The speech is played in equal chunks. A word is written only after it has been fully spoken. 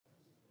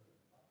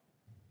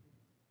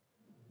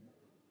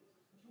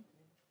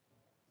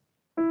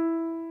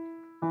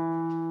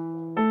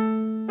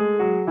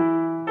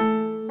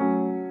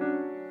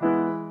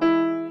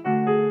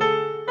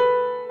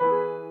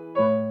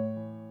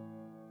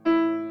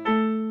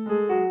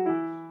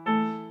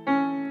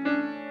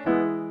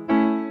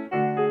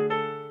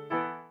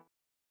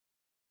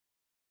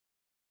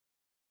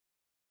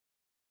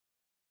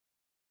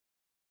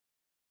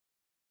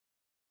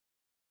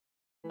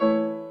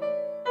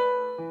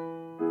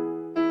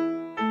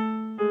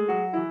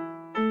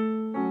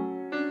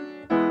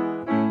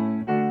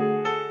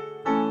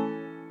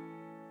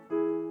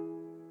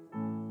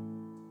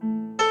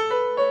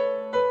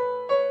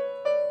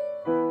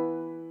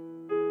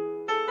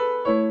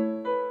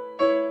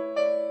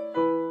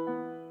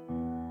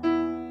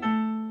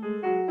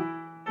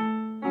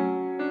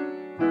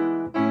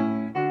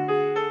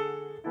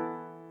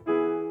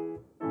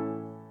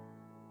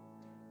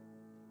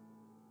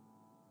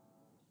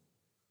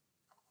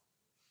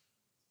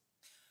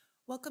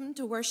Welcome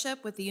to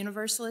worship with the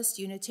Universalist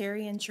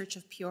Unitarian Church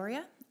of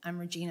Peoria. I'm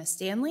Regina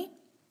Stanley,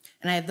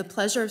 and I have the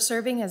pleasure of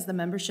serving as the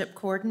membership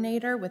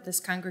coordinator with this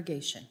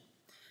congregation.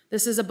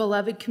 This is a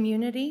beloved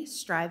community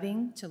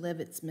striving to live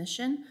its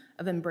mission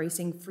of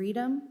embracing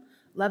freedom,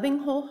 loving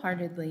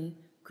wholeheartedly,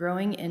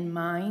 growing in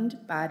mind,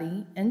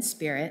 body, and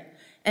spirit,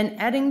 and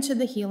adding to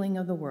the healing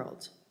of the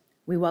world.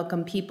 We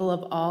welcome people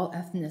of all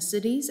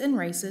ethnicities and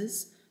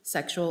races,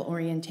 sexual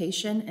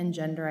orientation and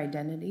gender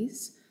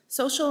identities,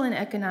 social and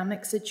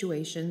economic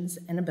situations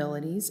and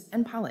abilities,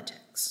 and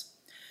politics.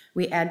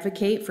 We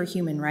advocate for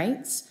human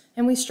rights,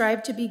 and we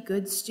strive to be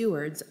good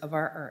stewards of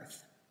our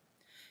earth.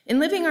 In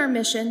living our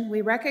mission,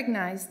 we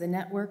recognize the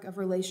network of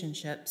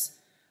relationships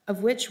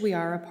of which we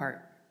are a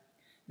part.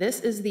 This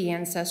is the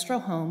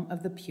ancestral home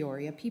of the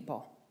Peoria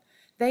people.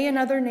 They and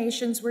other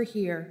nations were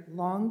here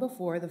long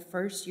before the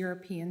first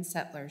European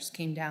settlers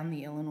came down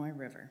the Illinois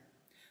River.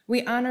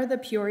 We honor the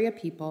Peoria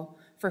people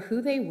for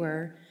who they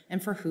were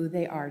and for who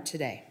they are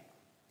today.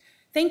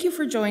 Thank you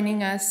for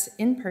joining us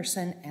in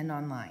person and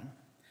online.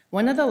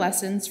 One of the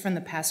lessons from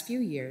the past few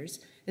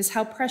years is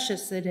how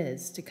precious it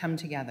is to come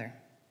together,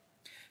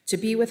 to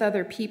be with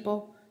other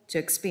people, to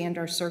expand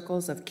our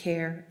circles of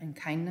care and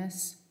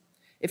kindness.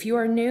 If you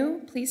are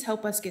new, please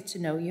help us get to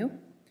know you.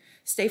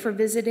 Stay for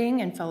visiting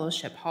in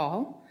Fellowship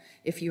Hall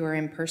if you are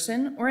in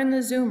person or in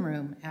the Zoom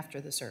room after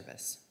the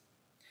service.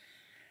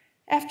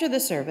 After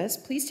the service,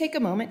 please take a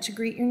moment to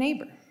greet your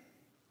neighbor.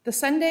 The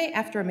Sunday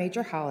after a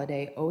major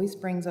holiday always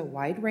brings a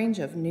wide range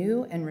of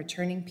new and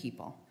returning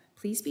people.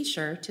 Please be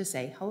sure to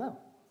say hello.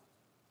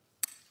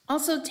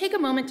 Also, take a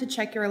moment to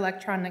check your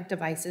electronic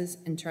devices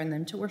and turn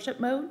them to worship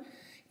mode,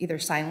 either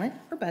silent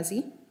or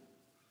buzzy.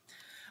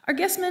 Our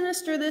guest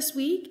minister this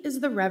week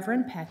is the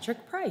Reverend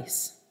Patrick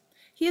Price.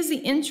 He is the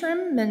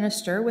interim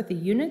minister with the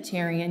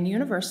Unitarian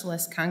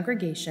Universalist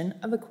congregation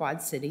of the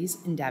Quad Cities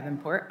in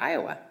Davenport,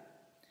 Iowa.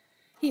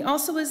 He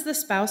also is the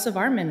spouse of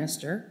our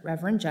minister,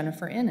 Reverend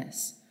Jennifer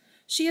Innes.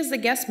 She is the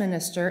guest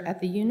minister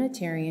at the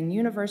Unitarian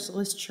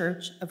Universalist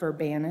Church of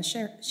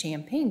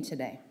Urbana-Champaign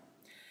today.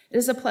 It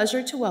is a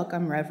pleasure to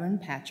welcome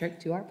Reverend Patrick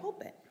to our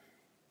pulpit.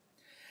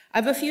 I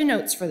have a few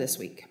notes for this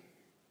week.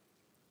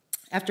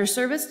 After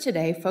service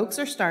today, folks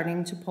are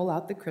starting to pull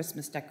out the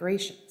Christmas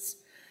decorations.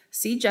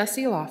 See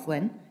Jesse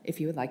Laughlin if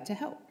you would like to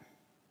help.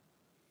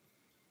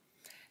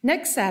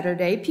 Next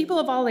Saturday, people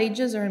of all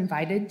ages are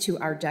invited to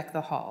our Deck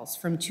the Halls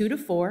from 2 to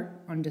 4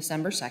 on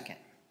December 2nd.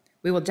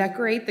 We will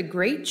decorate the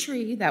great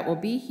tree that will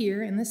be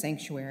here in the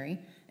sanctuary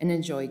and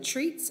enjoy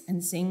treats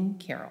and sing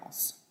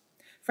carols.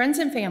 Friends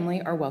and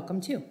family are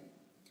welcome too.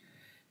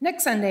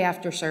 Next Sunday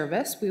after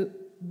service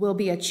will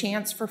be a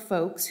chance for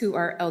folks who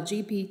are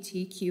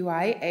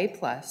LGBTQIA+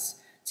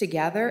 to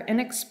gather and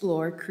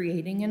explore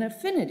creating an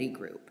affinity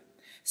group,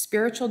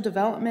 spiritual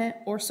development,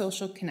 or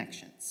social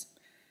connections.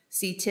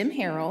 See Tim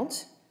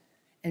Harold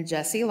and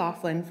Jesse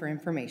Laughlin for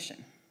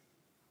information.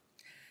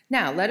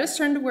 Now, let us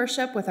turn to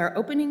worship with our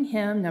opening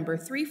hymn, number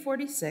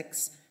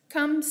 346,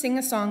 Come Sing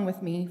a Song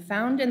With Me,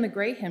 found in the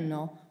gray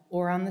hymnal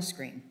or on the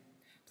screen.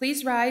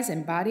 Please rise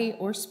in body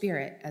or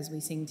spirit as we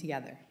sing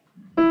together.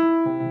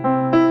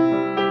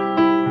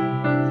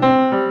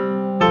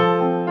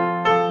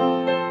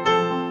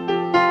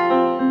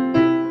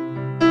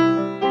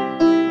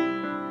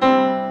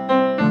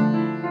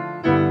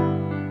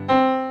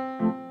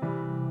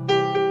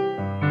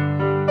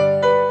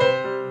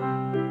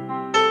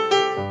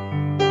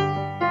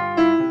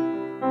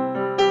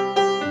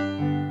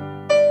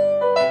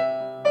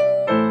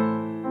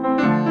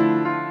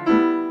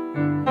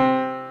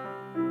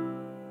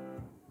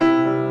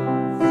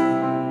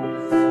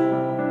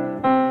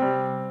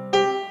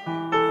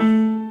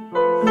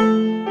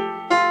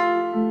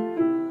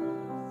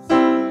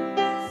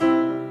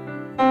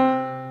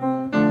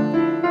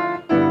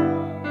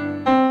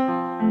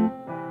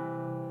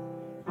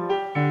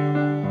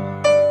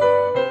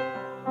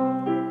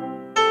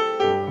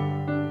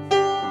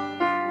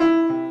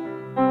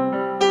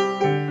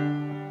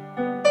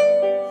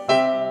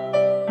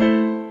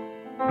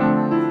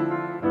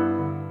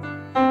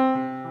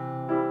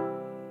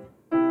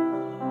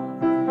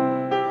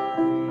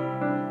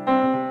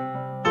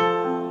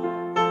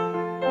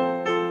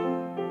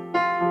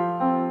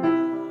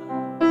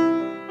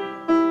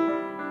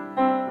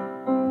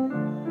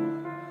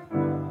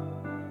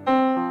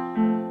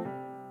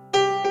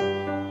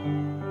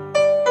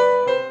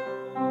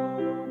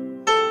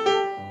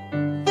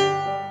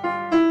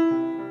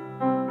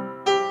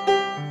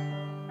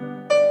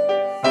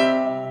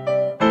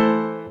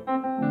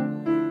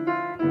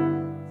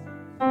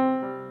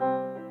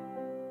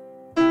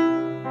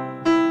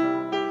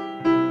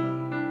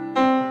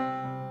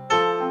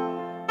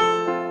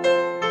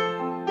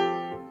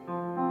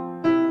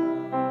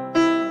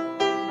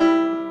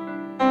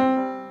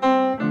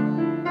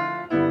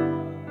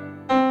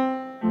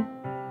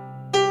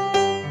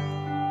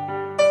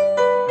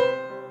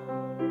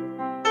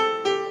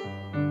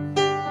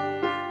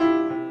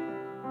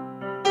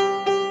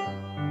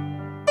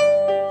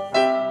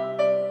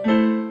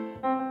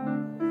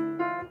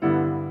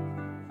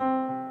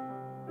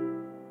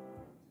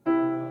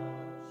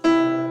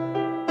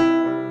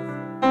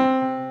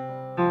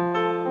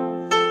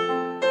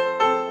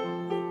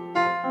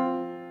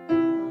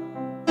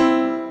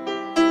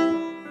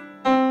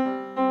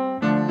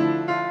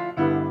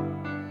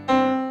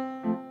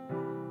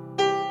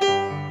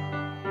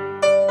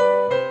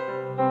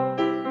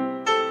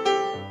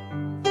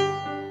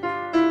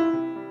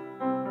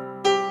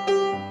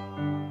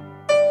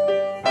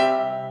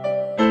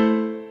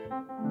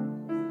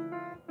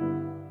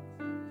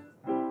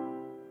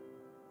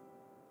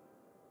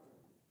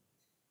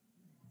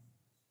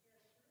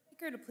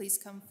 Vicar to please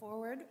come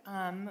forward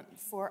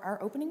for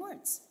our opening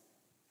words.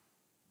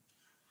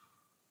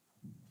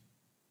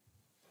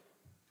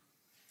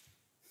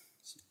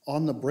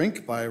 On the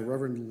Brink by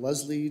Reverend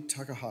Leslie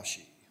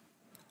Takahashi.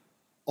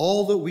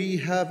 All that we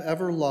have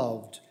ever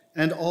loved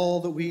and all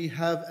that we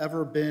have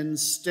ever been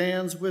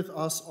stands with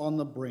us on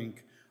the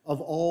brink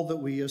of all that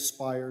we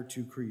aspire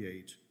to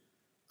create.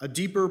 A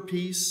deeper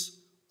peace,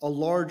 a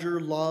larger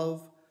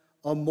love,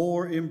 a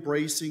more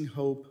embracing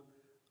hope,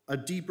 a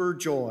deeper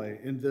joy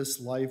in this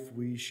life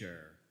we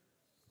share.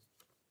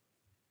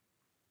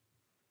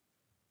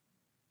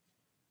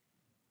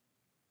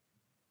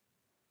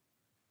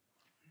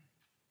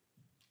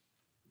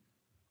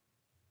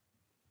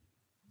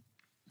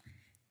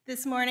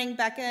 This morning,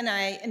 Becca and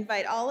I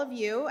invite all of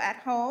you at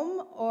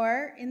home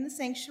or in the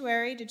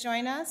sanctuary to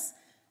join us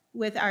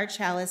with our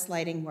chalice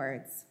lighting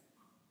words.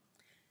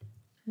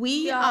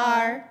 We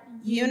are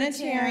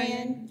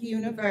Unitarian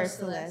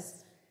Universalists.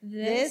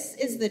 This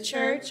is the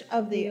Church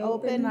of the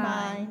Open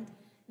Mind.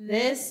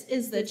 This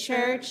is the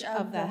Church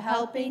of the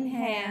Helping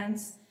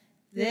Hands.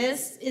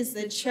 This is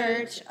the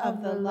Church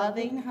of the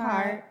Loving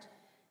Heart.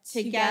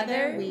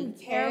 Together we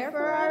care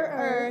for our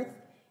earth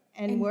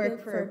and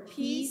work for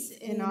peace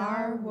in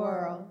our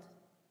world.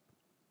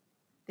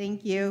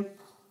 Thank you.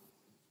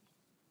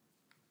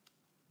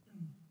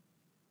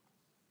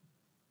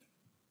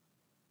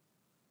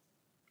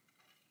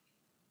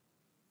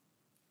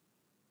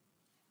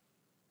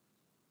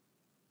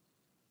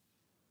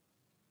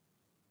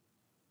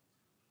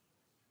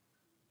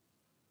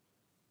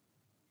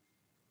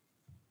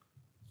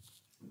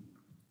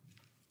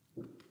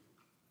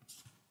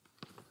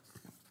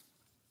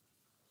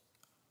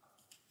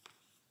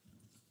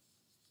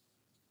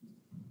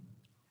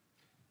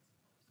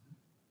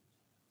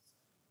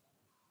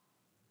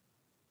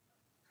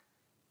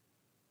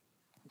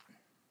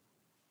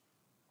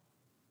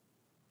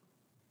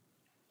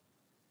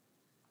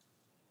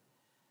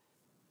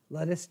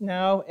 Let us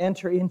now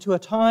enter into a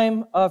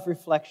time of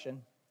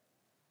reflection.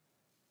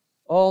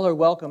 All are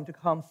welcome to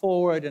come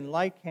forward and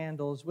light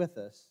candles with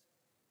us.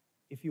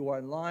 If you are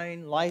in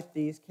line, light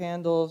these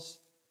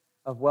candles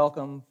of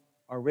welcome.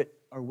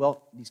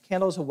 These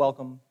candles of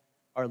welcome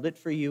are lit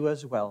for you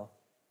as well.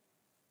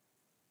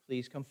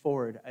 Please come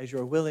forward as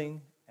you're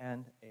willing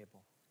and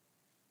able.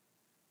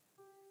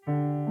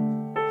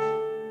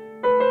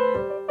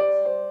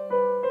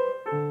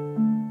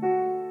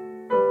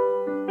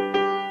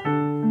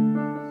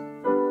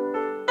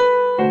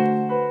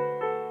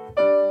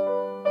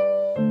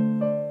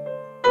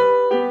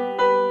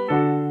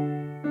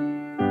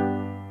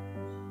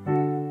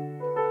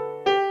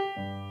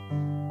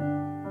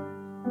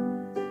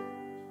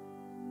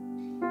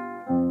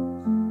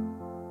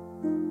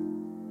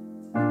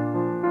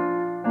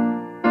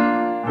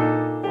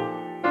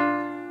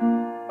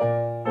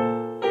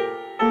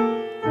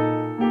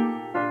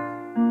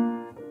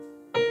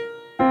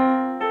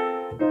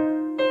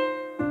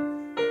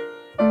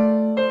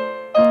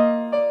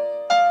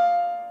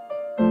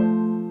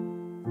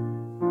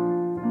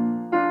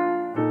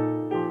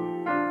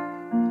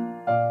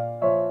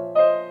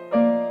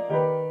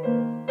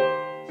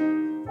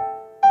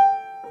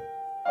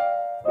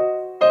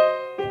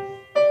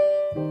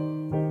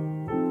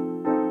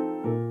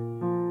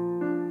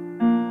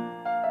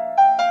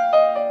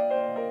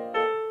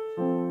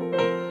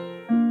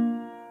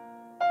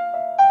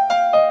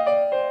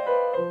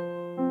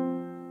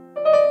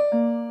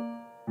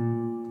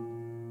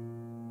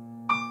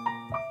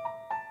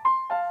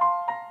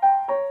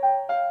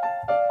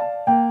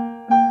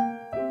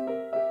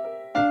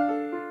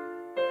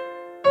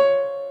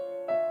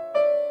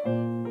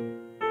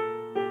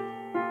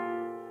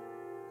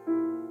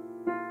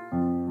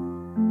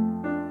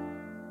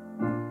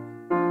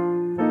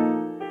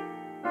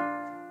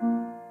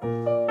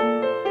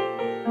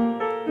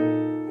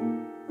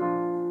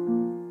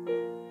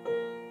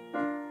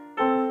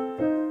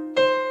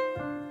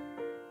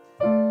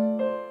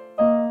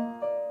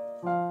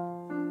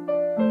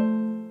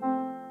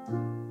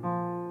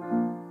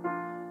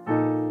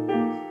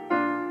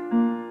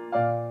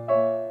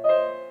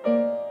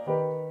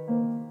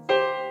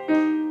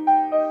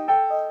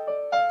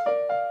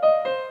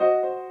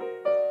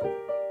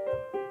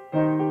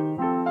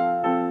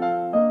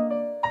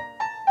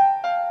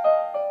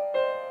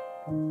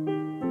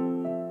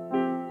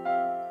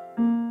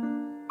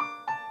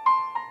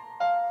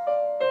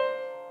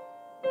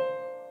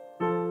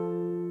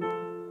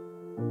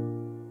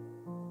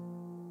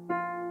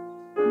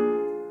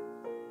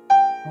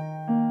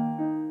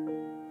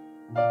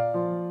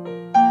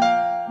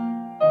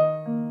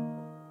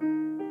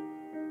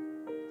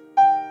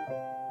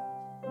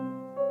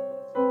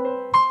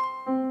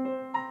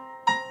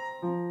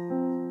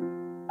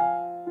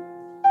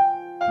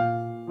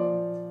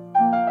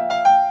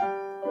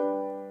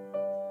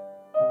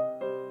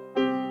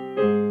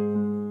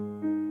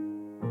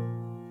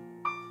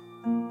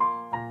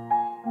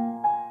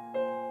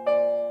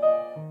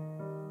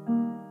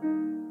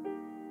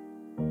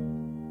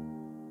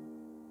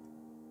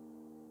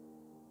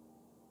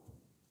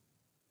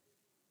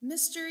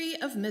 Mystery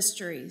of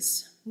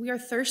mysteries. we are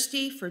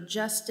thirsty for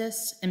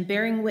justice and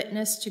bearing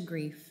witness to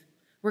grief.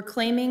 We're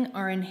claiming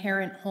our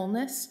inherent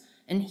wholeness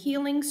and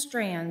healing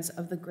strands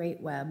of the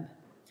great web.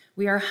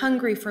 We are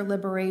hungry for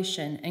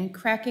liberation and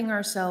cracking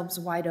ourselves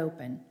wide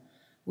open.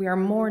 We are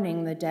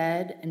mourning the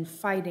dead and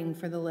fighting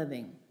for the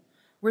living.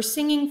 We're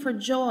singing for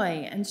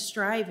joy and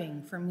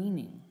striving for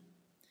meaning.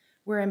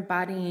 We're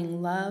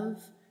embodying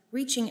love,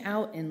 reaching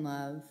out in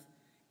love,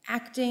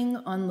 acting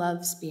on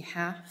love's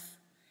behalf,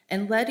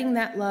 and letting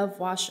that love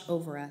wash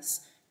over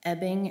us,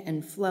 ebbing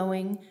and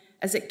flowing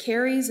as it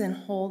carries and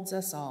holds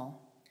us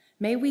all.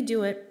 May we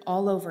do it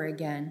all over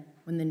again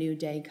when the new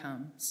day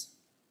comes.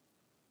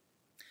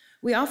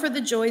 We offer the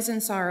joys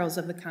and sorrows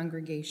of the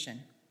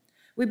congregation.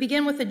 We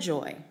begin with a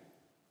joy.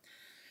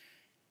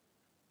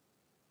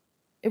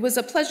 It was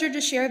a pleasure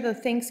to share the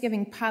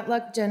Thanksgiving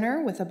potluck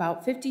dinner with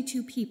about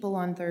 52 people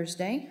on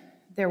Thursday.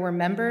 There were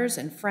members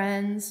and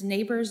friends,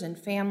 neighbors and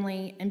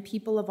family, and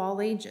people of all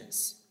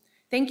ages.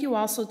 Thank you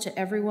also to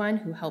everyone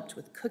who helped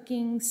with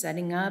cooking,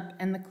 setting up,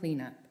 and the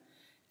cleanup.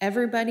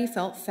 Everybody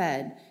felt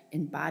fed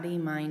in body,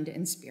 mind,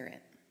 and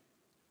spirit.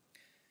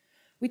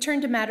 We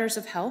turn to matters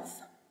of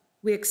health.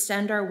 We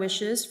extend our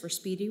wishes for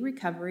speedy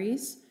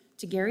recoveries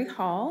to Gary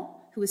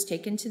Hall, who was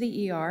taken to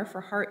the ER for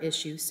heart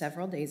issues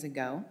several days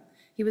ago.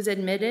 He was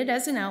admitted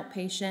as an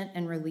outpatient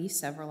and released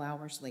several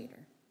hours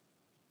later.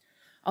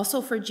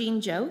 Also for Jean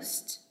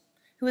Jost,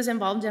 who was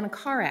involved in a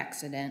car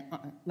accident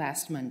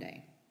last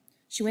Monday.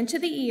 She went to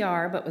the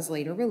ER but was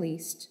later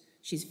released.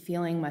 She's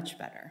feeling much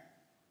better.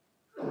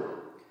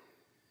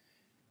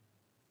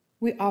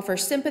 We offer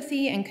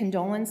sympathy and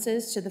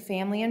condolences to the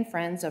family and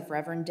friends of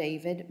Reverend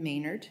David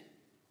Maynard.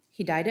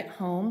 He died at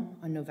home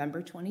on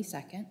November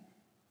 22nd.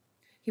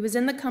 He was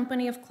in the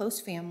company of close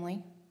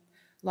family.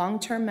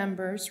 Long-term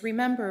members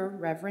remember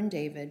Reverend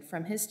David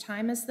from his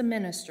time as the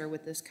minister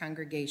with this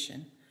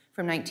congregation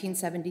from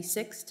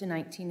 1976 to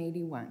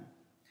 1981.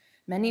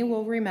 Many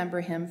will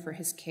remember him for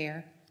his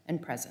care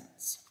and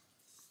presence.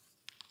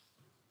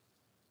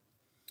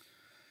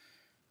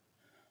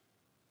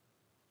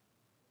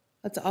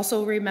 Let's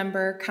also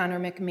remember Connor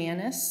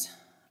McManus.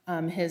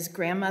 His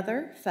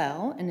grandmother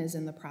fell and is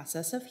in the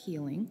process of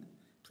healing.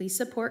 Please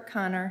support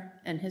Connor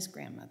and his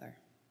grandmother.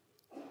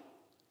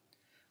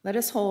 Let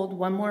us hold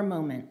one more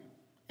moment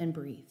and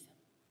breathe.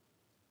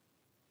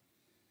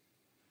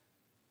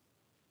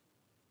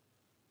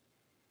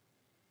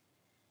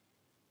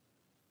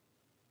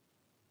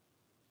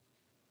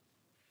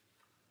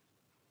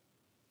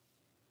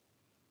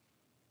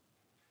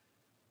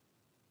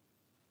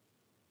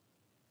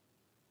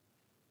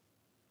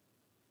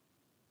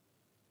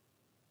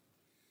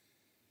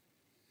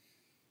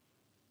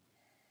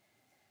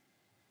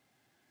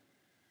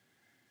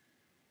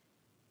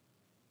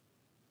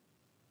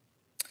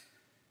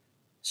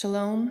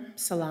 Shalom,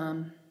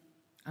 salam,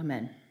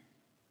 amen.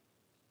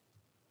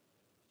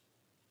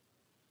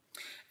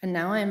 And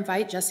now I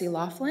invite Jesse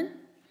Laughlin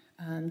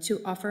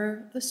to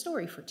offer the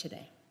story for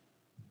today.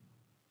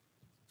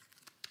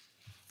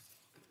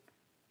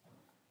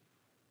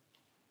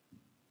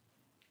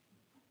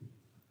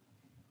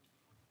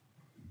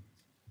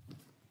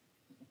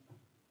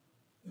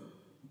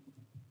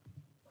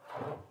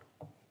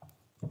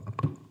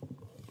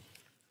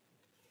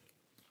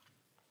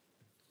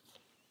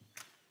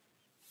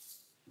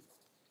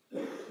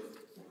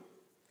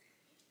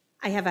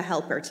 I have a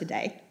helper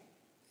today.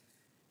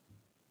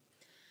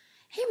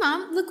 Hey,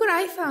 Mom, look what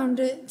I found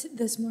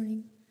this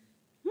morning.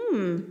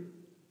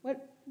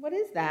 What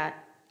is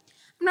that?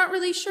 I'm not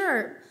really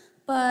sure,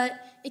 but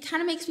it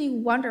kind of makes me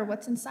wonder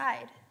what's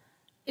inside.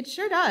 It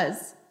sure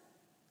does.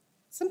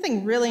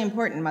 Something really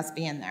important must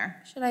be in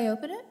there. Should I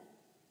open it?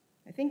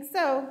 I think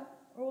so,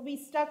 or we'll be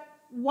stuck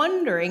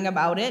wondering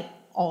about it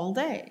all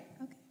day.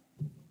 Okay.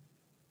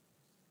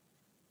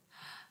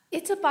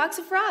 It's a box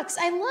of rocks.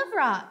 I love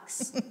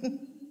rocks.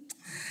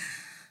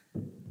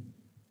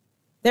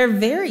 They're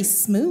very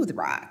smooth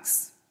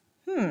rocks.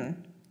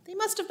 They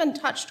must have been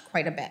touched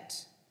quite a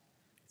bit.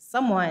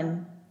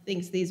 Someone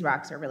thinks these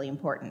rocks are really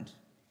important.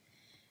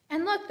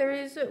 And look, there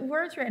is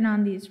words written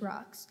on these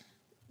rocks.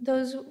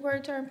 Those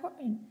words are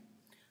important.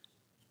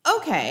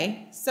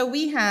 Okay, so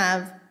we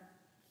have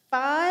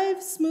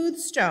 5 smooth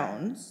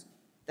stones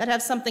that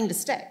have something to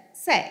say.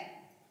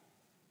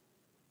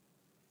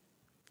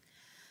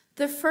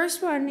 The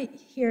first one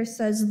here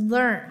says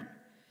learn.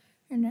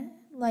 And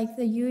like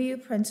the UU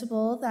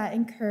principle that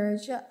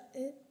encourages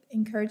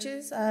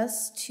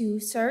us to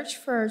search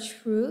for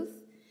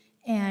truth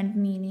and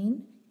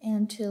meaning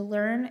and to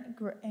learn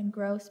and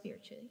grow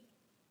spiritually.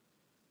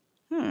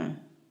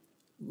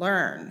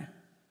 Learn.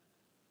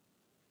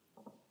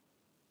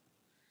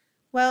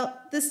 Well,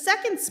 the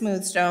second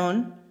smooth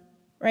stone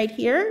right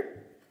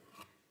here,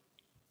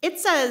 it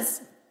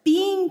says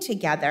being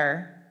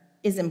together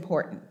is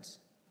important.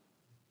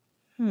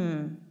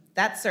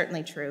 That's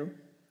certainly true.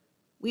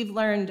 We've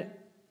learned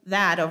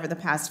that over the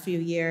past few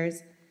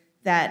years,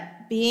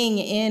 that being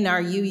in our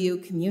UU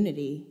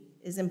community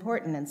is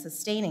important and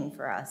sustaining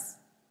for us.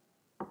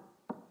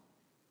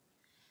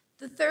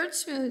 The third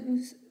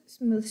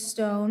smooth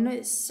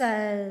stone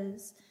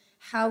says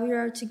how we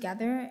are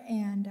together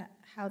and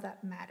how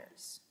that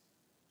matters.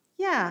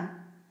 Yeah,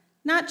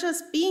 not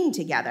just being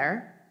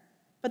together,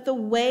 but the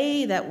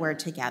way that we're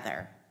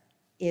together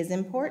is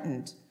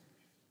important.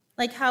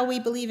 Like how we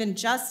believe in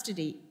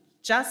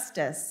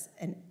justice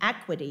and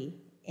equity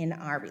in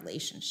our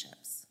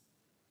relationships.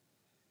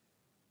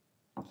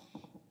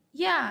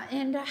 Yeah,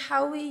 and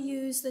how we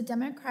use the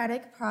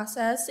democratic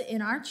process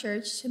in our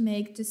church to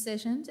make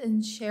decisions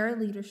and share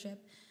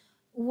leadership.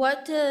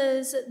 What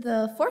does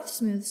the fourth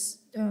smooth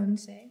stone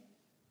say?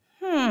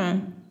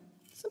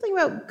 Something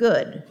about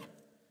good.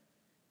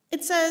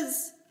 It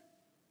says,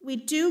 we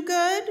do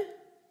good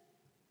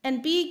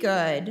and be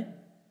good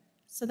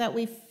so that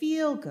we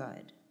feel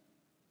good.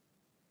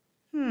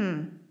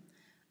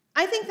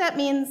 I think that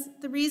means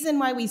the reason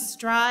why we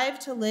strive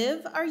to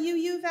live our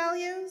UU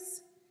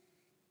values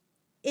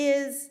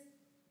is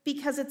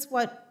because it's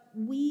what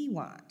we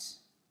want.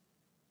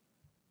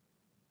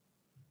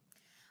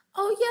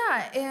 Oh,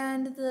 yeah,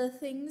 and the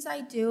things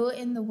I do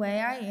and the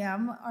way I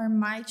am are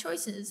my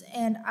choices,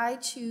 and I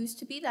choose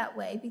to be that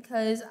way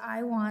because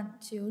I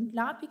want to,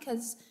 not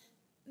because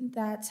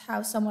that's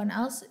how someone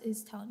else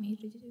is telling me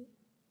to do.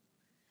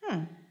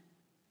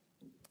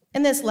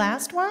 And this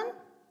last one,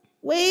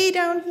 way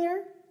down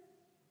here,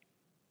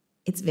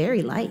 it's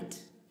very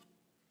light.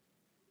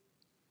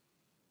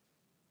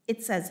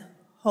 It says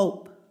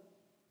hope.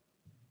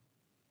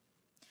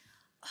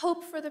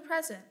 Hope for the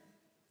present.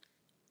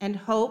 And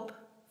hope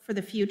for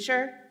the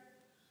future.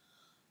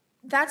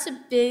 That's a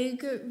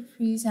big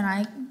reason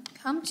I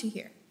come to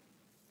here.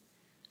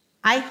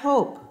 I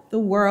hope the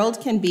world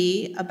can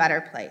be a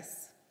better place.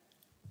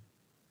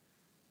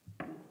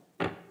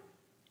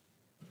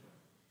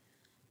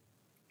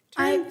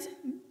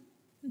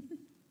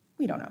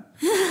 We don't know.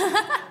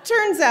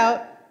 Turns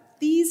out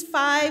these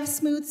 5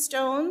 smooth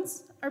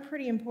stones are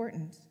pretty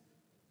important.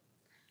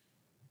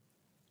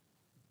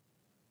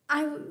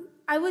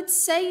 I would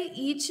say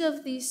each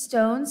of these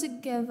stones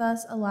give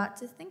us a lot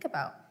to think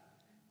about.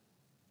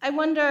 I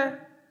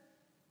wonder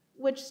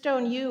which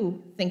stone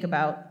you think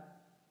about.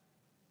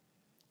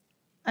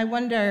 I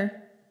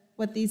wonder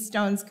what these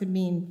stones could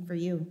mean for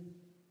you.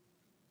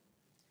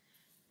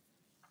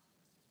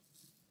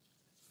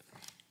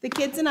 The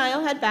kids and I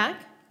will head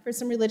back for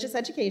some religious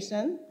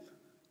education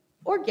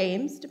or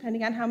games,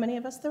 depending on how many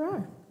of us there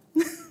are.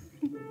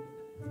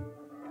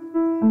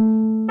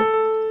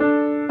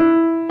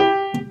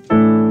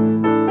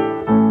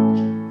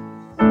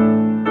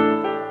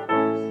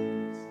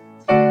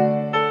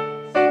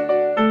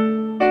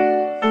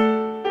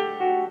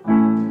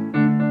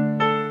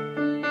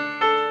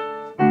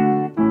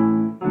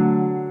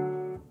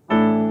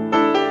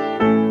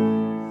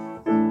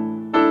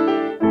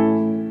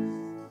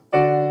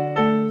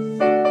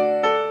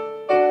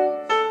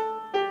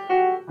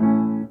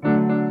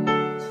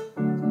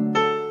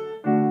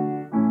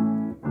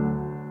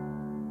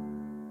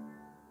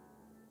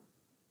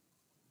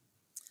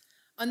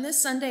 On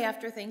this Sunday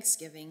after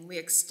Thanksgiving, we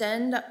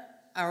extend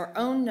our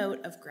own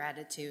note of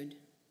gratitude.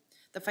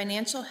 The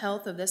financial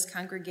health of this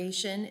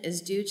congregation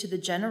is due to the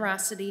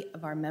generosity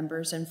of our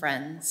members and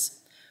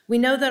friends. We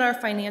know that our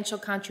financial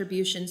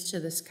contributions to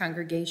this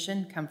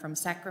congregation come from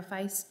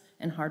sacrifice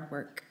and hard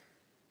work.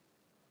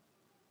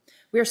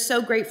 We are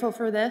so grateful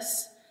for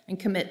this and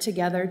commit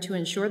together to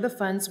ensure the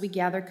funds we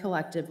gather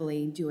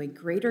collectively do a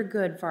greater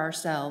good for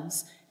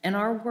ourselves and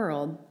our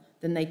world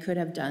than they could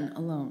have done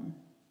alone.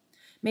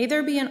 May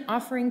there be an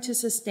offering to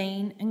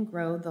sustain and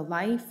grow the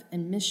life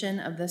and mission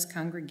of this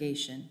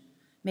congregation.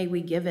 May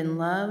we give in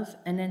love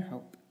and in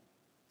hope.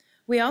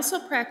 We also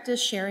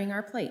practice sharing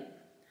our plate.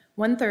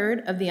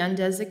 1/3 of the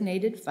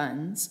undesignated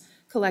funds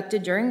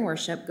collected during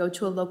worship go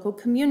to a local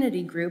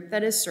community group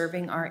that is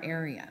serving our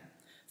area.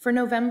 For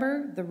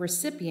November, the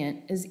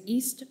recipient is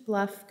East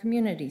Bluff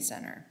Community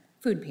Center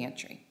Food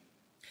Pantry.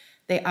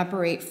 They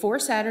operate 4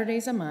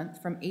 Saturdays a month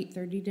from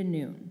 8:30 to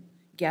noon.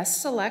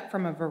 Guests select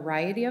from a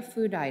variety of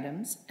food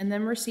items and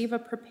then receive a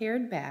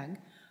prepared bag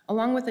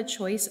along with a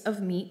choice of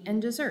meat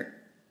and dessert.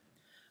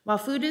 While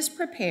food is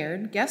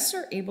prepared, guests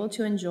are able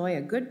to enjoy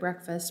a good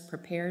breakfast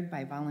prepared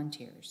by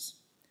volunteers.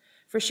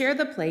 For Share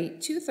the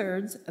Plate,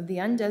 2/3 of the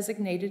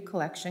undesignated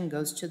collection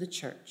goes to the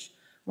church,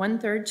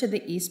 1/3 to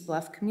the East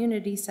Bluff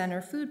Community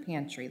Center Food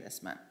Pantry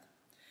this month.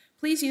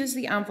 Please use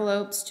the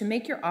envelopes to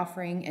make your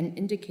offering and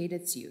indicate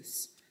its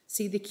use.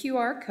 See the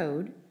QR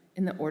code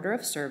in the order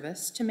of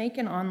service to make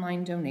an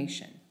online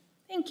donation.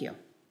 Thank you.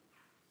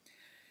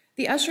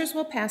 The ushers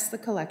will pass the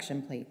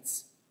collection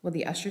plates. Will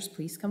the ushers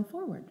please come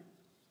forward?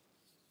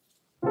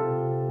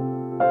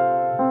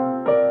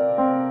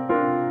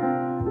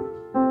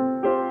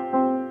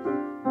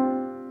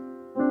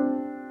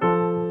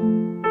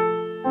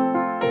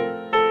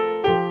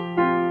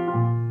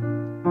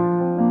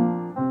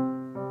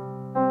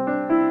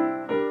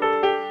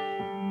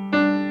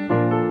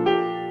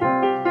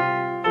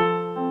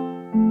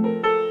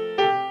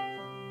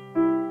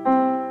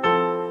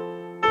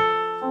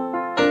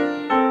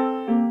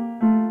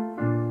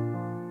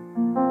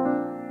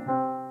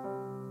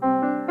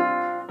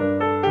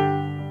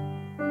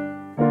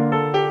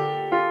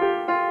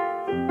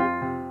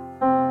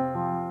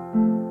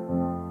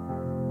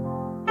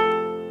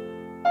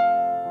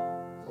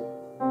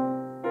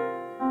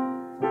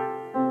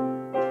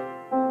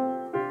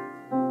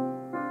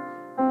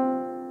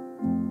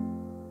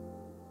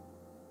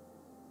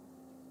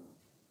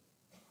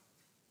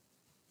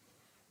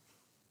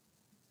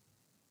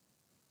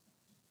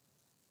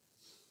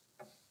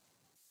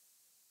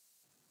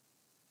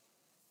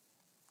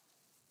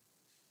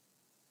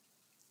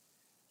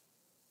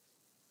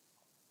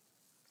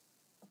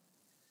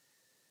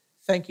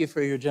 Thank you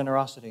for your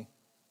generosity.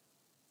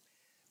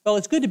 Well,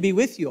 it's good to be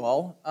with you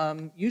all.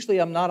 Usually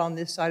I'm not on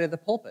this side of the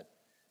pulpit.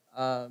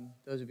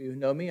 Those of you who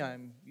know me,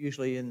 I'm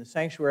usually in the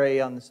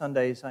sanctuary on the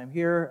Sundays I'm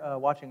here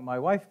watching my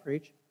wife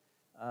preach.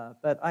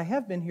 But I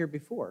have been here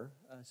before.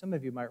 Some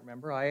of you might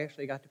remember I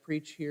actually got to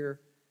preach here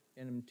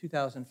in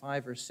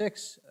 2005 or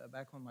 6,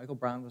 back when Michael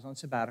Brown was on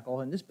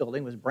sabbatical, and this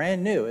building was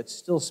brand new. It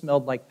still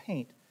smelled like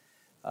paint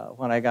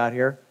when I got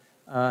here,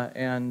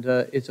 and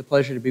it's a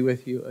pleasure to be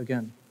with you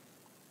again.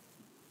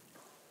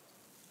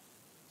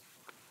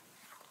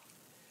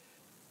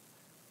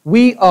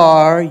 We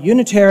are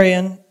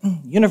Unitarian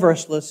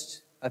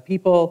Universalists, a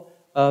people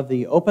of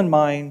the open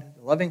mind,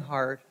 the loving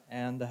heart,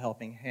 and the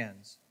helping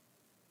hands.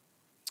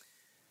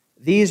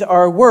 These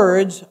are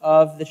words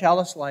of the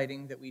chalice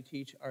lighting that we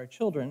teach our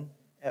children.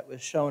 That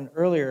was shown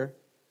earlier,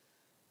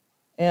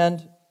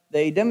 and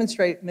they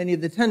demonstrate many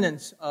of the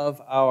tenets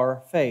of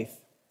our faith.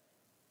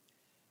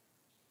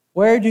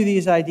 Where do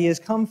these ideas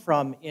come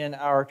from in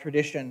our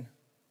tradition,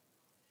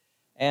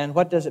 and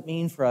what does it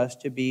mean for us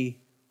to be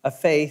a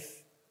faith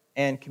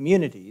and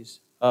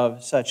communities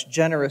of such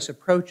generous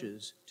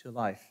approaches to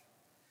life?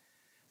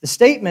 The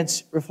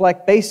statements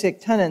reflect basic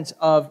tenets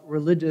of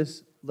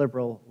religious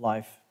liberal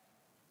life.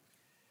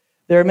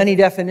 There are many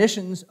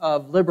definitions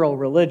of liberal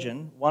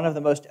religion. One of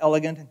the most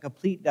elegant and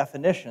complete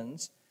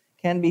definitions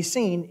can be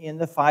seen in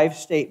the 5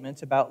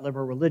 statements about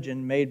liberal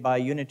religion made by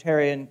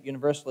Unitarian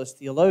Universalist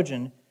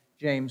theologian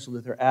James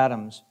Luther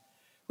Adams,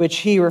 which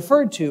he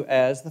referred to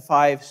as the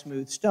 5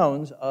 smooth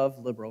stones of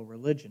liberal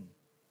religion.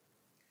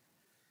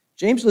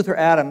 James Luther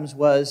Adams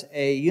was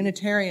a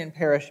Unitarian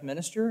parish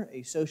minister,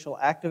 a social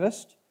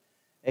activist,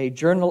 a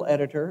journal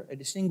editor, a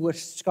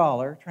distinguished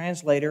scholar,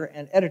 translator,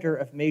 and editor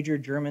of major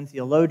German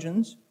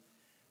theologians,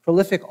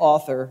 prolific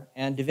author,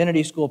 and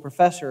divinity school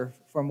professor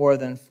for more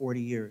than 40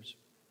 years.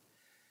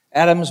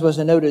 Adams was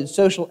a noted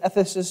social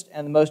ethicist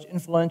and the most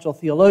influential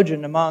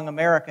theologian among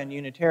American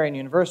Unitarian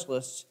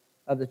Universalists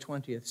of the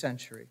 20th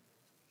century.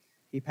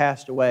 He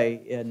passed away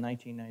in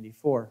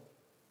 1994.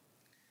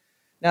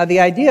 Now,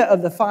 the idea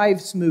of the 5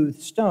 smooth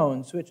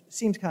stones, which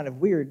seems kind of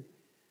weird,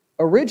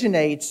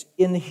 originates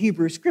in the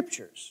Hebrew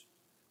Scriptures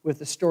with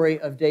the story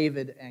of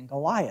David and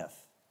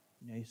Goliath.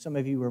 Some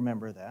of you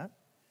remember that.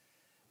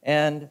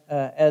 And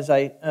as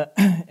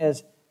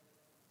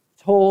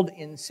told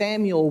in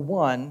Samuel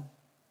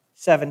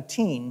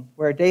 1:17,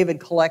 where David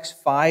collects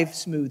 5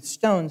 smooth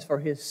stones for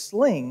his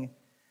sling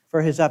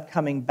for his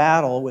upcoming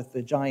battle with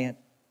the giant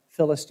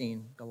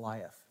Philistine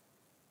Goliath.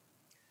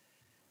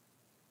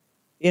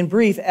 In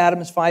brief,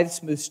 Adam's 5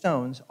 smooth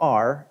stones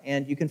are,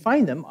 and you can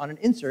find them on an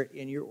insert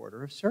in your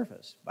order of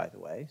service, by the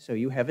way, so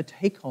you have a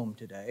take-home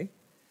today.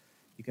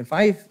 You can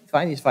find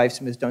these 5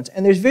 smooth stones,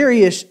 and there's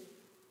various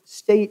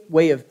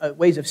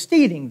ways of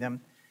stating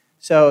them.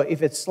 So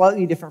if it's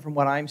slightly different from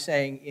what I'm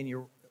saying in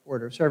your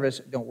order of service,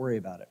 don't worry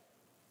about it.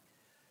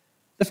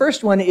 The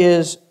first one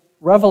is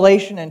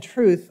revelation and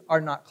truth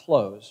are not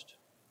closed,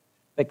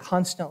 but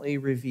constantly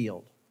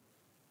revealed.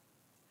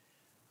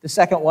 The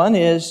second one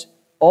is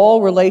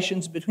all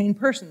relations between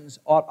persons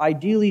ought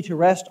ideally to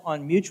rest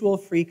on mutual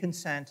free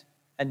consent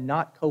and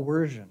not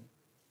coercion.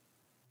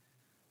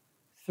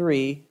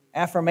 3,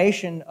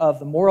 affirmation of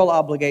the moral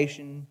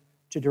obligation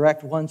to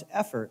direct one's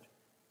effort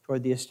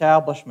toward the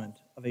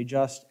establishment of a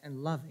just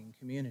and loving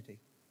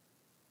community.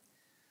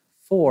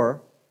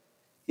 4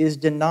 is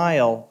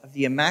denial of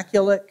the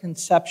immaculate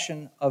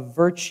conception of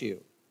virtue.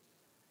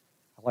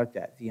 I like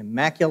that, the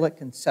immaculate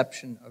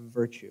conception of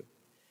virtue.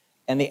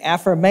 And the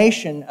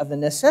affirmation of the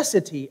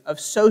necessity of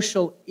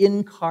social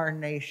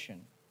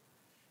incarnation.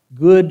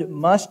 Good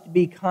must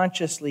be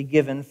consciously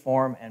given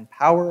form and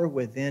power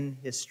within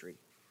history.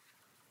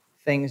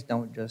 Things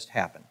don't just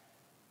happen.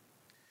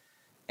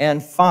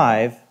 And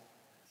 5,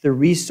 the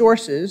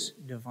resources,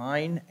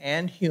 divine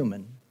and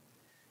human,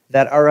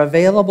 that are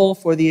available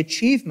for the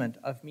achievement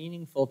of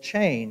meaningful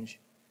change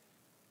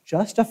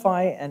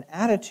justify an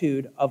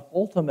attitude of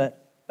ultimate,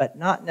 but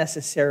not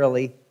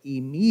necessarily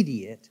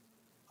immediate,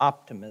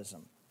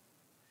 optimism.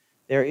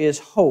 There is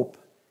hope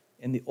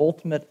in the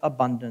ultimate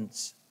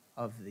abundance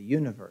of the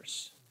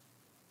universe.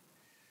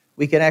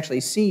 We can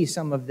actually see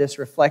some of this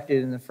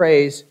reflected in the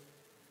phrase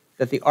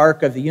that the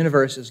arc of the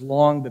universe is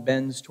long but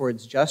bends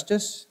towards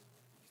justice,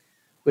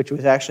 which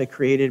was actually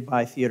created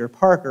by Theodore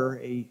Parker,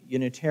 a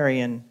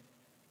Unitarian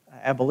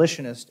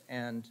abolitionist,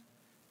 and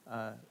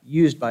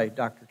used by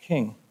Dr.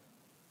 King.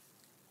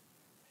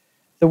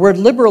 The word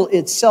liberal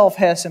itself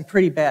has some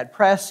pretty bad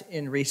press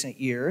in recent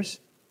years.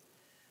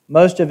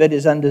 Most of it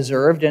is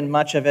undeserved, and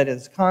much of it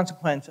is a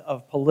consequence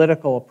of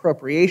political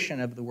appropriation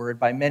of the word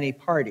by many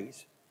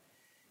parties.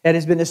 It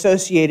has been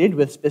associated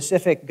with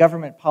specific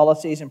government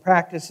policies and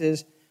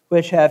practices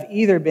which have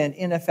either been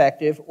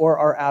ineffective or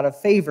are out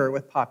of favor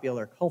with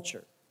popular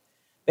culture.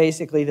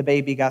 Basically, the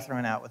baby got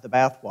thrown out with the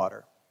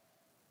bathwater.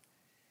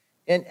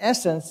 In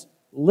essence,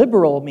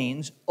 liberal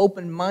means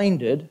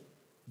open-minded,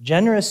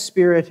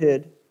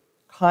 generous-spirited,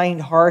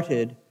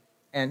 kind-hearted,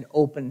 and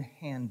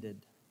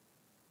open-handed.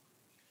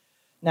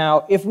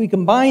 Now, if we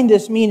combine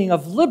this meaning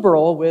of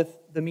liberal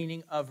with the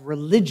meaning of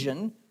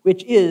religion,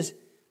 which is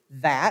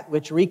that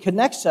which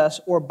reconnects us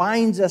or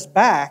binds us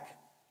back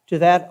to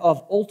that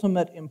of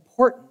ultimate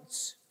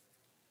importance,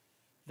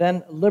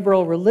 then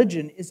liberal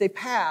religion is a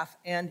path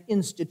and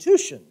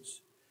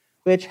institutions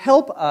which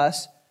help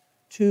us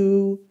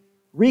to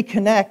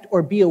reconnect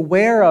or be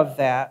aware of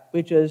that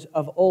which is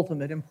of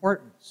ultimate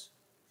importance,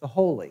 the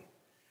holy,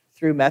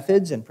 through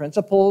methods and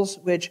principles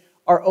which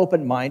are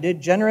open-minded,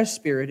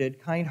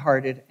 generous-spirited,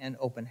 kind-hearted, and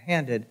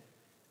open-handed,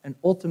 and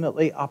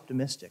ultimately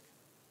optimistic.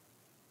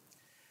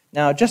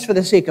 Now, just for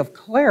the sake of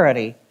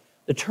clarity,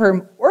 the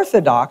term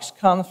orthodox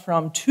comes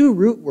from two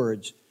root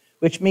words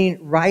which mean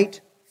right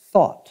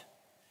thought.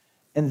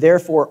 And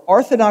therefore,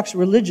 orthodox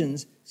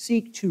religions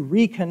seek to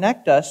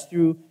reconnect us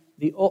to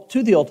the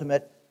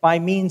ultimate by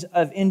means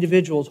of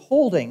individuals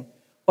holding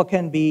what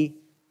can be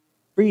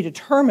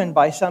predetermined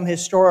by some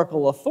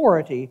historical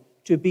authority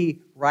to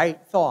be right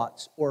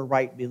thoughts or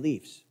right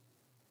beliefs.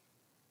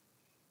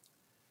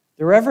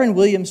 The Reverend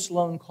William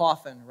Sloane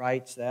Coffin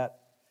writes that,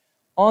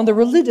 on the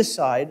religious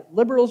side,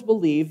 liberals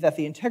believe that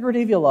the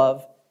integrity of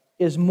love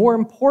is more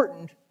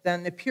important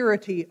than the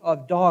purity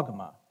of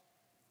dogma.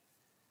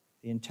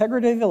 The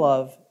integrity of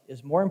love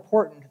is more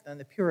important than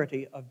the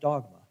purity of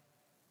dogma.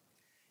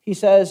 He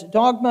says,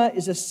 dogma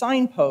is a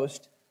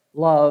signpost,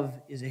 love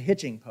is a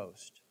hitching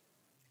post.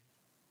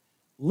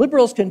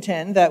 Liberals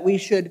contend that we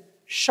should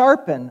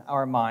sharpen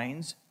our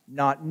minds,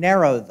 not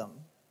narrow them.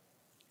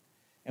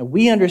 And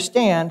we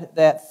understand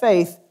that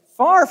faith,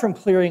 far from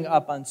clearing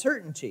up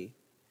uncertainty,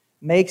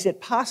 makes it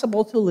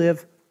possible to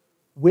live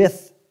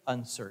with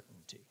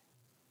uncertainty.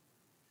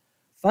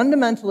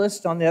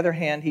 Fundamentalists, on the other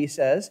hand, he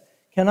says,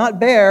 cannot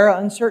bear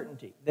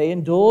uncertainty. They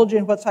indulge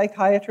in what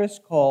psychiatrists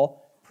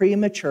call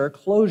premature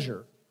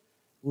closure.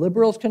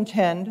 Liberals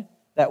contend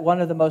that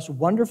one of the most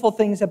wonderful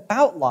things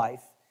about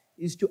life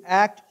is to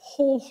act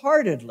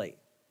wholeheartedly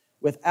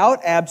without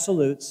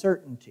absolute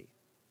certainty.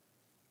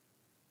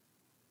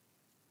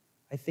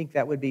 I think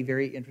that would be a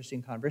very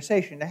interesting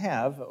conversation to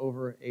have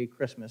over a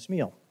Christmas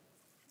meal.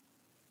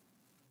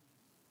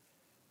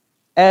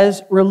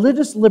 As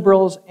religious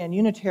liberals and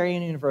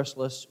Unitarian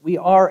Universalists, we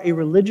are a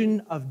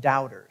religion of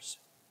doubters.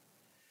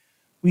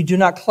 We do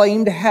not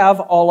claim to have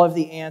all of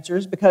the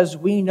answers because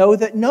we know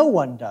that no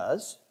one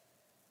does.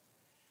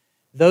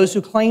 Those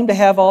who claim to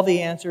have all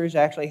the answers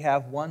actually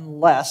have one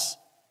less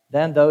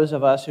than those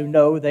of us who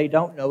know they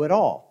don't know it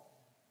all.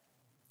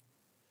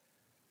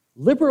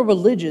 Liberal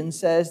religion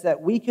says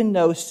that we can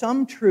know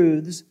some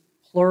truths,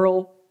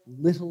 plural,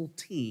 little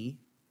t,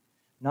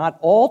 not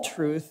all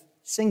truth,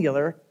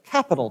 singular,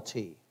 capital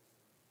T.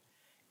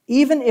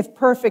 Even if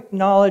perfect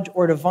knowledge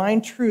or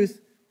divine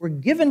truth were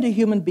given to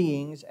human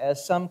beings,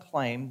 as some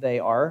claim they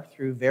are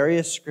through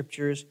various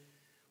scriptures,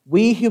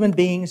 we human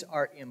beings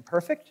are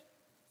imperfect,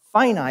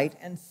 finite,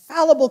 and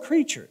fallible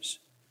creatures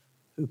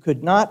who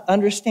could not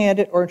understand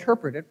it or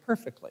interpret it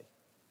perfectly.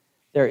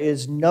 There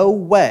is no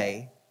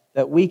way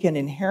that we can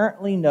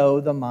inherently know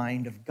the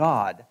mind of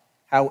God,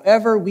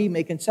 however we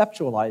may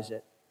conceptualize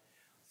it.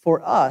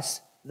 For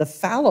us, the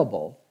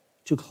fallible,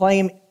 to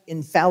claim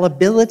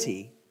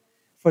infallibility,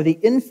 for the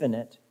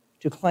infinite,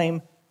 to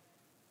claim,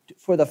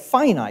 for the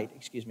finite,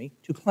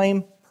 to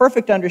claim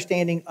perfect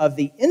understanding of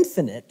the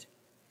infinite,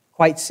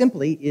 quite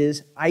simply,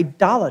 is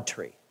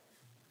idolatry.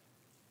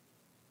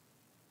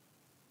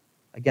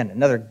 Again,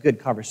 another good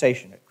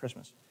conversation at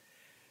Christmas.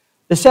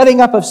 The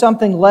setting up of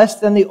something less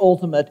than the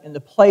ultimate in the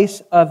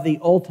place of the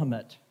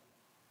ultimate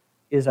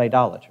is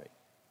idolatry.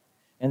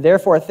 And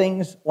therefore,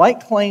 things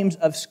like claims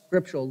of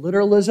scriptural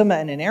literalism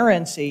and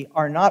inerrancy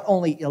are not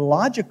only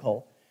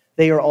illogical,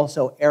 they are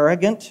also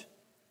arrogant.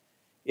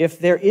 If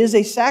there is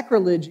a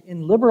sacrilege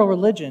in liberal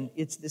religion,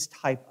 it's this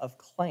type of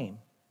claim.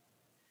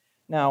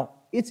 Now,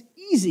 it's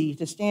easy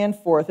to stand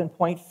forth and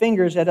point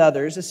fingers at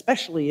others,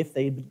 especially if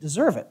they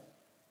deserve it.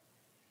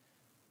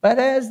 But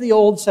as the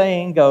old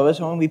saying goes,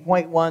 when we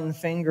point one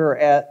finger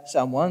at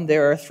someone,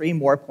 there are three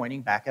more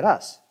pointing back at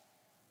us.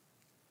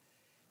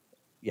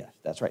 Yes,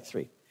 that's right,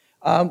 three.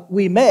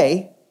 We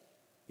may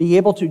be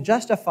able to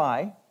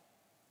justify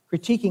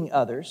critiquing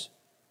others,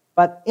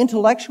 but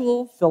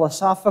intellectual,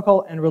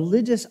 philosophical, and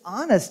religious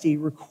honesty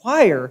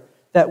require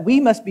that we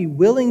must be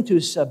willing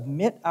to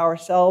submit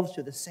ourselves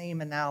to the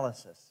same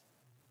analysis.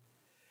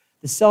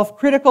 The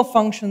self-critical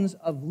functions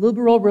of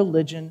liberal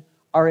religion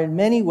are in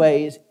many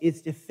ways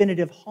its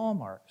definitive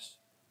hallmarks.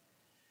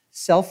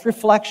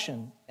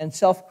 Self-reflection and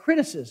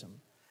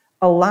self-criticism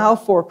allow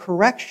for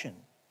correction,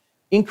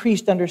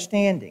 increased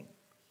understanding,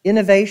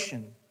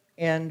 innovation,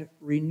 and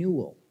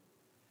renewal.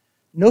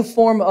 No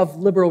form of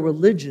liberal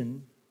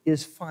religion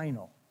is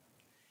final.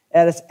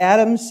 As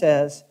Adams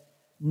says,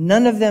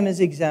 none of them is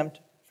exempt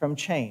from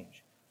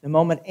change. The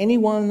moment any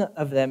one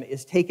of them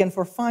is taken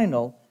for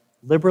final,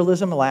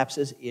 liberalism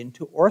lapses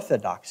into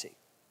orthodoxy.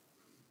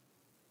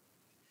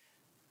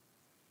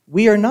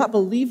 We are not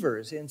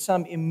believers in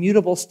some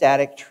immutable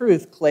static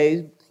truth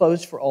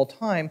closed for all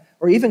time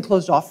or even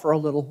closed off for a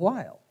little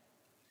while.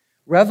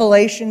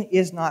 Revelation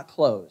is not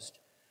closed.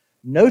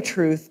 New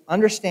truth,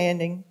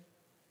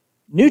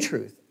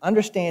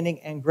 understanding,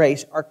 and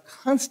grace are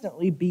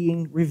constantly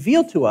being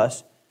revealed to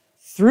us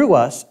through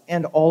us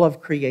and all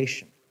of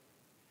creation.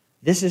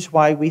 This is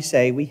why we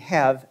say we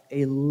have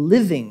a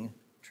living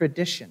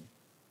tradition.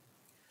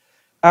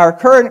 Our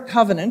current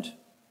covenant,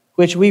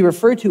 which we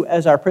refer to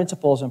as our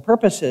principles and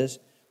purposes,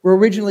 were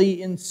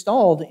originally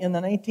installed in the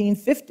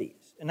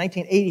 1950s, in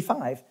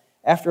 1985,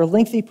 after a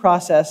lengthy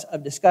process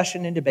of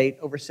discussion and debate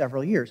over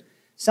several years.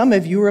 Some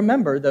of you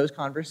remember those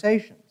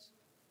conversations.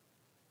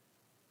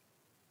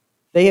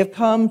 They have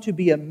come to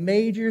be a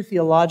major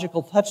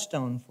theological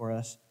touchstone for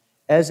us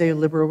as a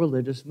liberal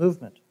religious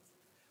movement.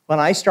 When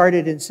I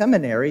started in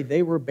seminary,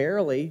 they were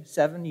barely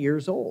 7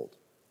 years old.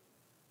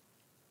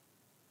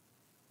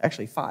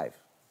 Actually, 5.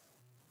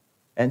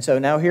 And so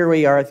now here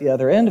we are at the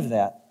other end of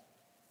that.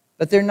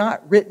 But they're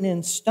not written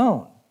in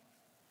stone.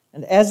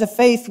 And as a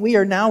faith, we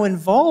are now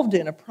involved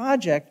in a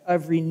project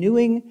of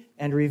renewing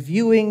and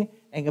reviewing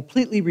and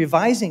completely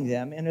revising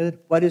them in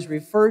what is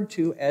referred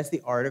to as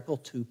the Article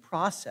 2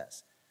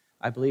 process.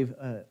 I believe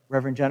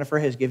Reverend Jennifer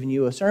has given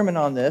you a sermon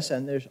on this,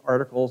 and there's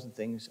articles and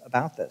things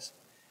about this.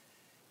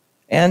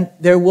 And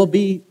there will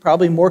be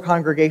probably more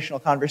congregational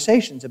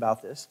conversations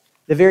about this.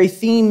 The very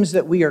themes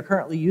that we are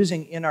currently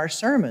using in our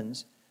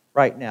sermons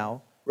right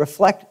now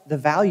reflect the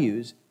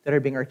values that are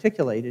being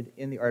articulated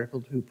in the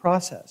Article 2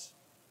 process.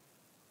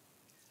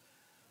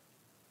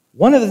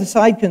 One of the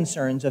side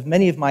concerns of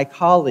many of my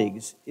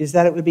colleagues is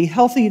that it would be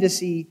healthy to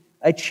see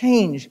a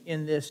change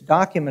in this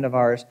document of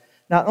ours,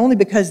 not only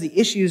because the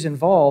issues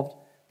involved,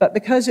 but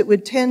because it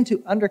would tend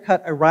to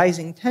undercut a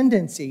rising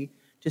tendency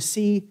to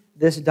see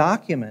this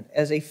document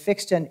as a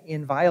fixed and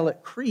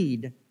inviolate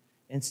creed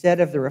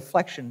instead of the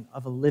reflection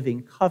of a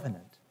living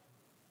covenant.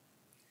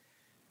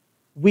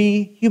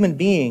 We human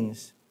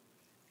beings,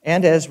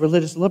 and as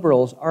religious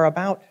liberals, are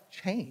about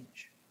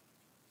change.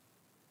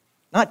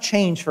 Not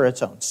change for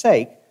its own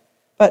sake,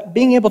 but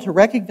being able to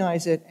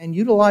recognize it and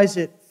utilize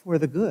it for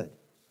the good.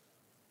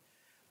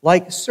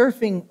 Like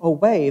surfing a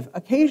wave,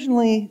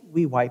 occasionally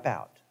we wipe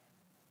out.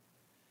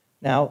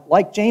 Now,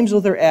 like James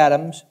Luther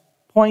Adams,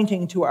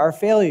 pointing to our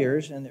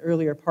failures in the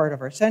earlier part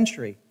of our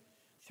century,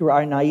 through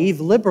our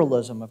naive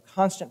liberalism of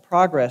constant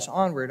progress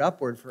onward,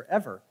 upward,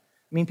 forever.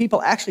 I mean,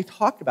 people actually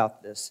talked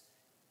about this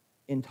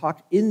and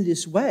talked in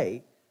this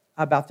way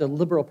about the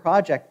liberal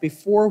project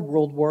before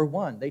World War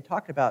I. They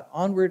talked about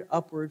onward,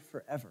 upward,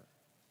 forever.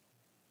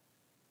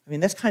 I mean,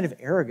 that's kind of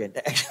arrogant,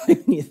 actually,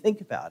 when you think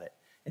about it.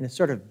 And it's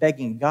sort of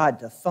begging God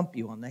to thump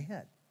you on the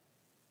head.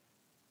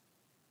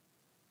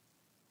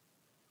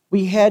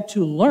 We had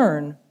to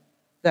learn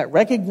that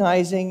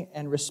recognizing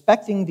and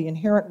respecting the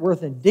inherent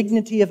worth and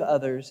dignity of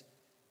others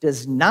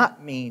does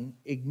not mean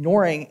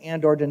ignoring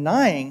and or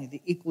denying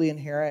the equally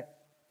inherent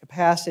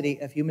capacity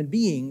of human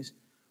beings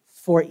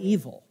for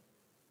evil.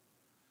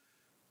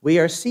 We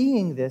are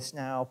seeing this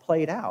now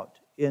played out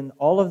in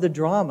all of the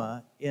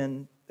drama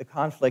in the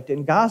conflict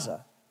in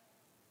Gaza.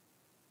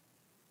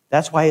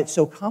 That's why it's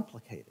so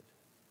complicated.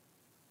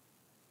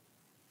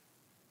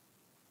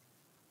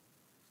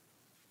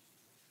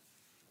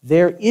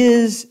 There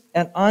is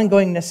an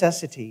ongoing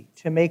necessity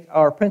to make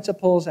our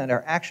principles and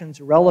our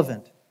actions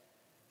relevant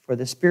for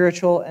the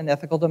spiritual and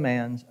ethical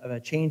demands of a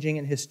changing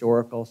and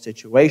historical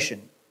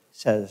situation,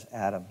 says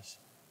Adams.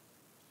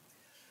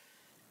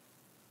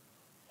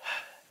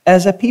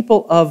 As a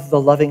people of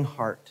the loving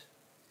heart,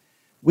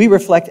 we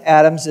reflect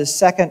Adams's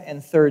second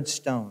and third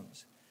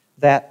stones,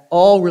 that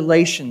all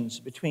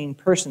relations between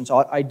persons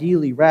ought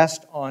ideally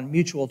rest on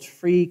mutual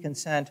free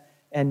consent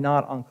and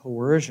not on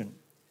coercion,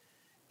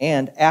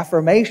 and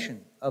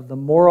affirmation of the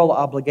moral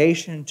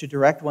obligation to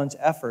direct one's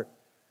effort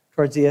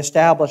towards the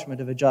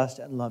establishment of a just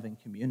and loving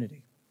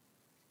community.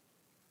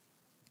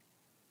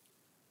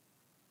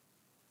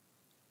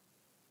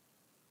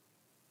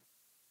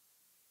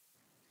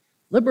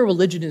 Liberal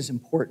religion is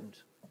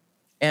important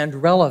and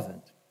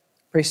relevant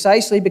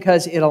precisely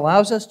because it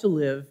allows us to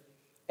live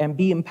and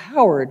be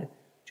empowered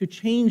to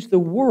change the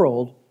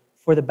world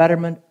for the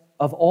betterment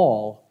of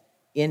all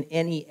in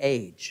any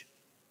age.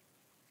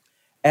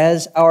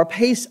 As our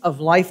pace of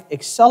life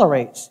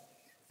accelerates,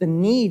 the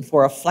need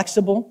for a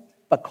flexible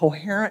but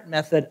coherent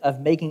method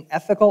of making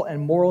ethical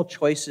and moral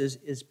choices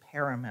is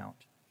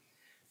paramount.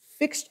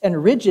 Fixed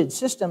and rigid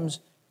systems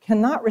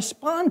cannot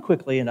respond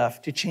quickly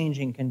enough to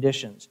changing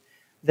conditions.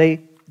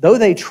 Though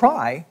they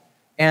try,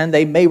 and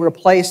they may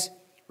replace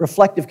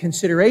reflective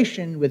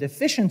consideration with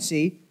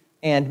efficiency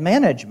and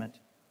management,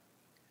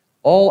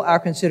 all our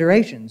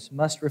considerations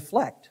must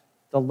reflect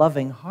the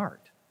loving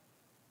heart.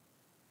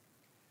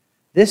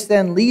 This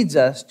then leads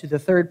us to the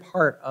third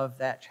part of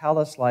that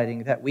chalice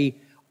lighting, that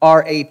we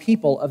are a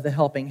people of the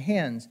helping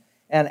hands,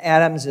 and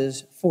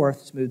Adams's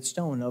fourth smooth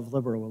stone of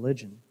liberal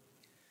religion.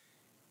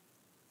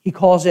 He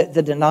calls it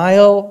the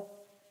denial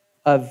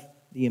of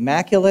the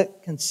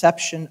immaculate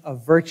conception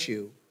of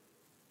virtue,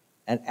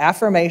 an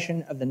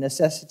affirmation of the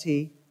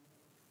necessity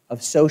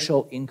of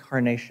social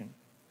incarnation.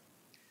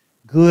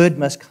 Good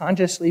must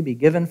consciously be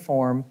given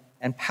form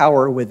and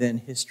power within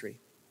history.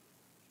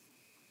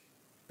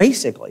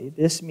 Basically,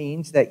 this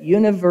means that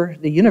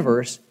the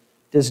universe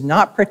does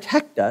not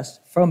protect us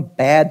from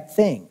bad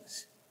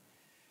things,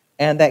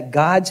 and that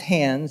God's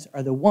hands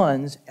are the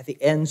ones at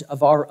the ends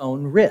of our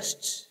own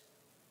wrists.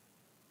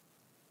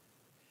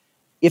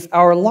 If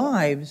our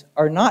lives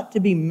are not to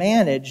be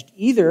managed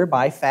either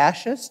by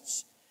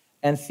fascists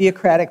and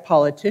theocratic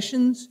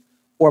politicians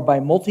or by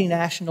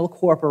multinational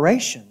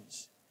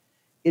corporations,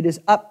 it is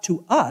up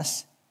to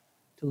us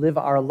to live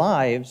our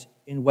lives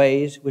in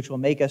ways which will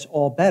make us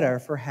all better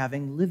for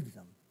having lived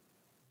them.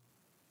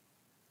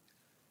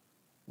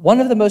 One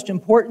of the most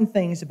important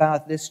things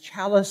about this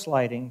chalice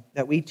lighting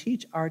that we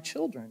teach our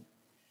children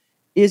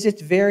is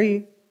its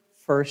very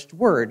first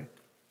word.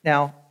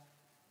 Now,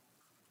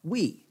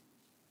 we,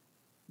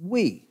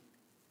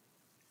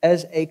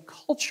 as a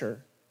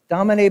culture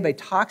dominated by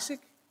toxic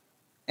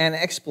and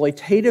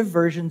exploitative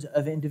versions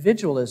of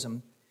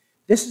individualism,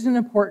 this is an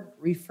important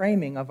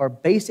reframing of our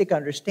basic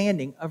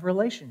understanding of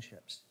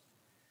relationships.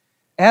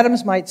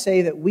 Adams might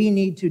say that we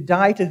need to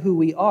die to who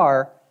we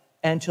are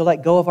and to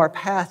let go of our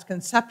past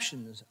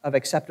conceptions of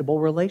acceptable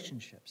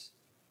relationships.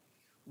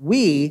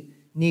 We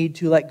need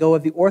to let go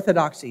of the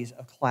orthodoxies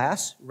of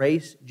class,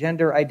 race,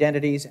 gender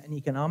identities, and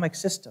economic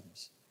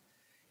systems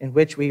in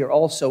which we are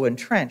also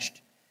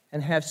entrenched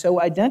and have so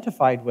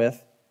identified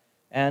with,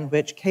 and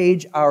which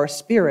cage our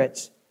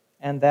spirits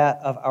and that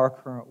of our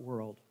current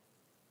world.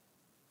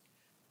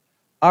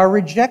 Our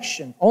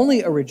rejection,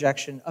 only a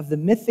rejection of the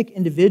mythic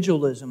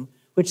individualism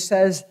which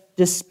says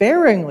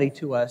despairingly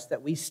to us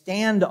that we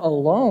stand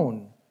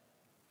alone.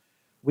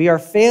 We are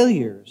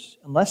failures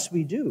unless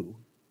we do.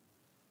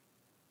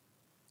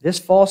 This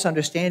false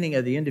understanding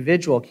of the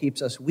individual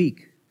keeps us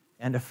weak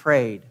and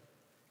afraid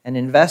and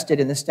invested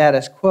in the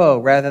status quo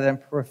rather than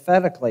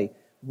prophetically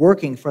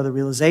working for the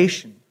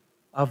realization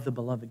of the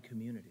beloved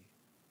community.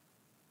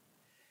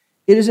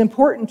 It is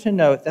important to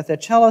note that the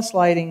chalice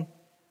lighting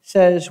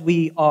says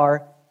we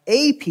are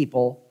a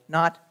people,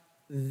 not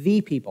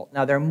the people.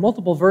 Now, there are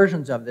multiple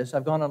versions of this.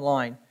 I've gone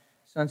online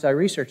since I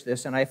researched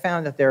this, and I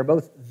found that there are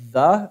both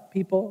the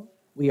people,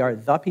 we are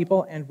the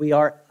people, and we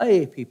are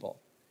a people.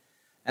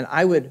 And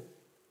I would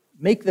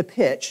make the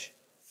pitch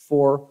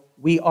for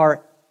we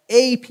are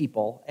a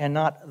people and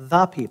not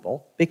the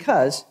people,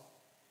 because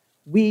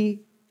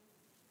we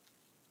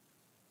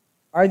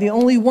are the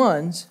only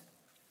ones,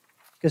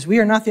 because we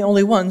are not the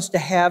only ones to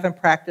have and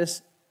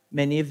practice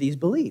many of these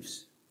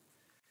beliefs.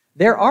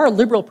 There are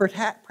liberal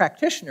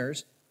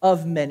practitioners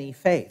of many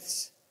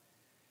faiths.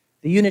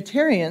 The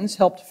Unitarians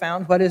helped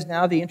found what is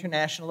now the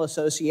International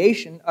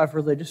Association of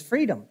Religious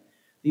Freedom,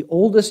 the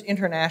oldest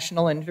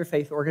international and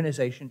interfaith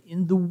organization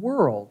in the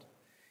world.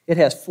 It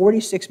has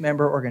 46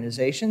 member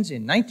organizations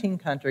in 19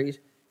 countries,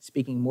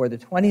 speaking more than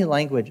 20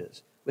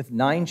 languages, with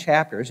 9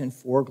 chapters in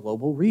 4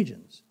 global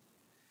regions.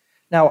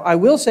 Now, I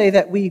will say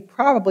that we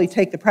probably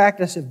take the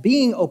practice of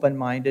being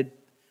open-minded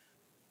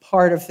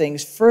part of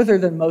things further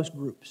than most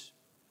groups.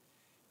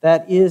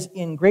 That is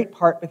in great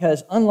part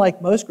because,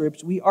 unlike most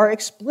groups, we are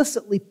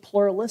explicitly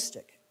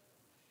pluralistic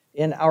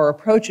in our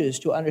approaches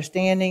to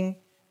understanding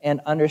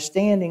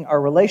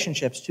our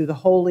relationships to the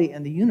holy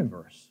and the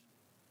universe.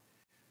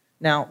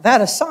 Now,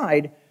 that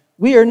aside,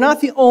 we are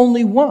not the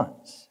only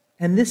ones,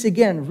 and this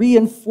again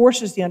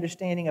reinforces the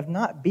understanding of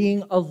not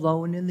being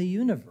alone in the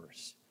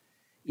universe,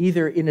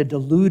 either in a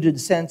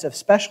deluded sense of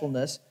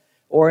specialness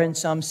or in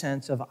some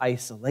sense of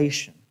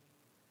isolation.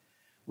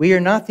 We are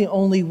not the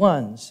only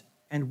ones,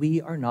 and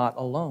we are not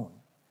alone.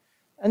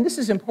 And this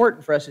is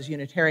important for us as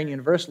Unitarian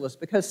Universalists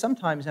because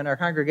sometimes in our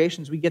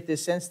congregations we get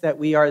this sense that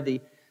we are the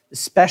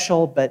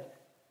special but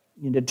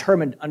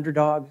determined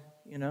underdog,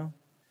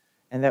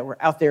 and that we're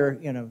out there,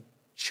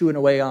 chewing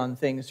away on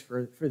things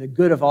for the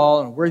good of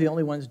all, and we're the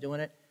only ones doing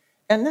it.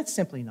 And that's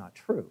simply not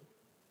true.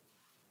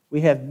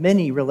 We have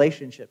many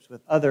relationships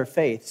with other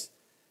faiths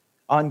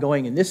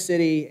ongoing in this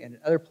city and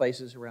in other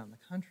places around the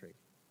country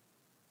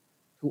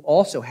who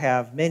also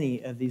have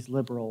many of these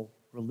liberal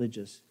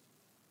religious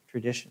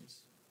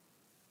traditions.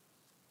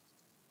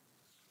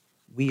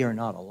 We are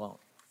not alone.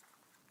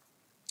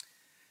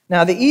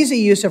 Now, the easy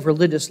use of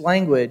religious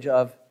language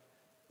of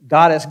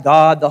Goddess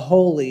God, the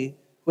Holy,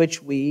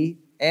 which we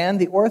and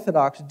the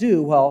Orthodox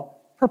do while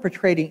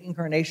perpetrating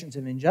incarnations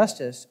of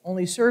injustice,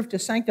 only serve to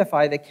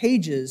sanctify the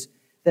cages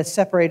that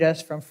separate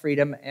us from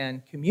freedom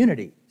and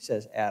community,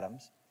 says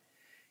Adams.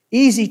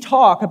 Easy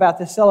talk about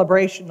the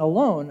celebration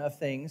alone of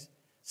things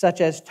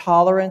such as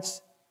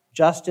tolerance,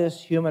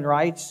 justice, human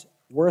rights,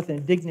 worth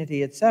and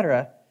dignity,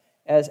 etc.,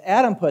 as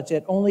Adam puts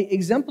it, only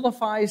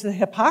exemplifies the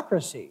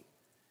hypocrisy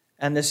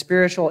and the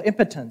spiritual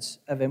impotence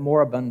of a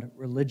moribund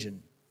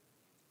religion.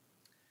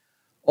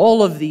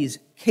 All of these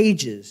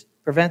cages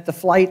prevent the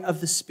flight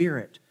of the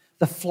Spirit,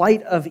 the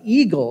flight of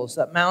eagles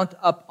that mount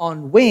up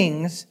on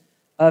wings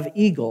of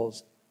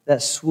eagles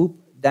that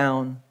swoop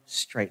down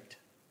straight.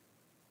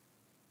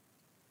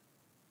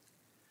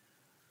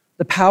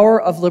 The power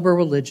of liberal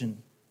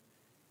religion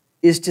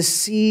is to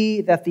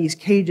see that these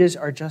cages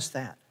are just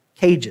that,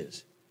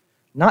 cages,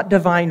 not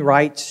divine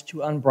rights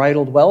to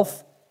unbridled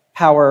wealth,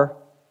 power,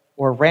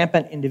 or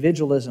rampant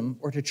individualism,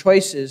 or to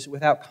choices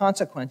without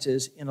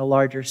consequences in a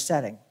larger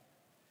setting.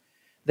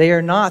 They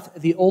are not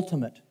the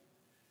ultimate,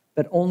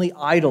 but only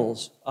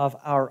idols of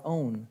our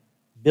own,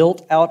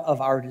 built out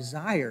of our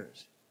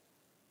desires,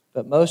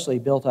 but mostly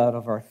built out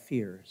of our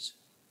fears.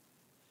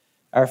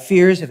 Our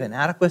fears of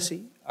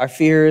inadequacy, our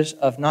fears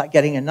of not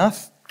getting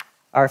enough,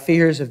 our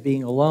fears of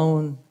being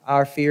alone,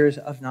 our fears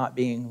of not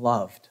being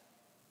loved.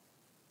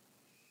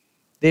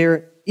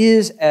 There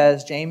is,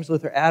 as James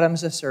Luther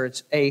Adams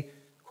asserts, a,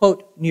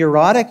 quote,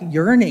 neurotic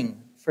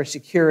yearning for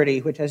security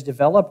which has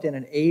developed in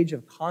an age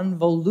of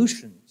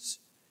convolutions.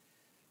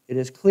 It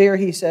is clear,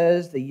 he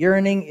says, the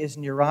yearning is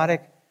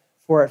neurotic,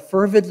 for it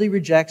fervidly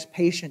rejects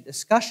patient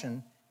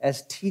discussion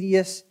as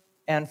tedious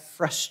and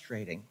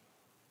frustrating.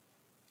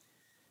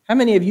 How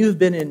many of you have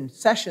been in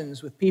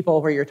sessions with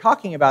people where you're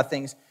talking about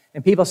things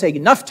and people say,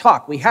 enough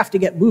talk, we have to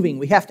get moving,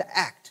 we have to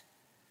act?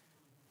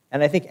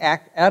 And I think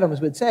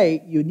Adams would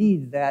say you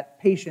need that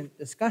patient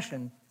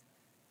discussion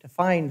to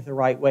find the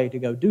right way to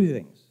go do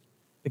things,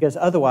 because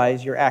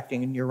otherwise you're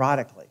acting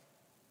neurotically.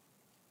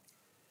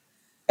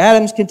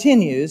 Adams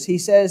continues, he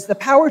says, the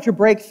power to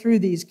break through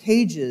these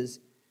cages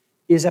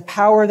is a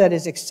power that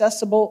is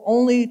accessible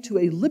only to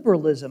a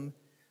liberalism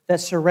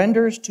that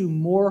surrenders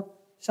to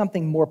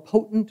something more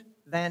potent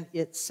than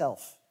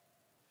itself.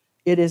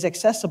 It is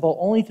accessible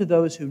only to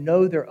those who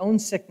know their own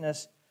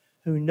sickness,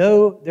 who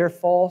know their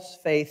false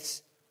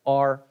faiths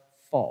are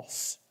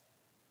false.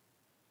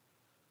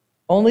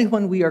 Only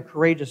when we are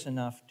courageous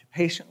enough to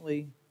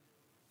patiently,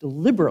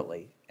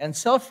 deliberately, and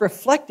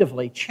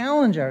self-reflectively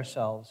challenge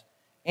ourselves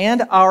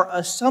and our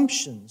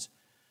assumptions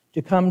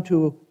to come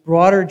to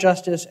broader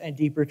justice and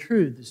deeper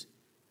truths,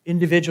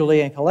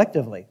 individually and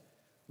collectively,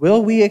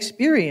 will we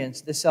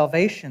experience the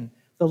salvation,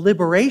 the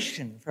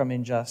liberation from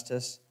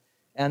injustice,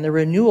 and the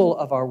renewal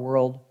of our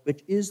world,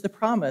 which is the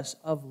promise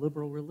of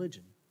liberal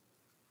religion.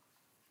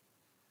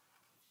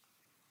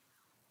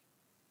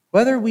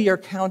 Whether we are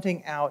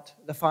counting out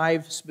the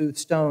 5 smooth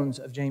stones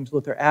of James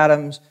Luther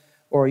Adams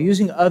or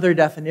using other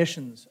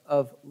definitions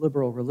of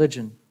liberal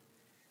religion,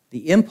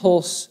 the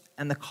impulse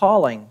and the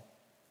calling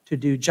to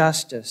do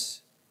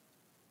justice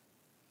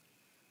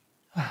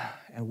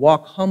and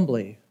walk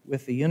humbly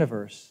with the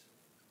universe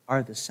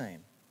are the same.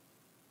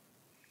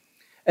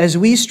 As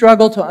we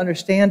struggle to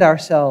understand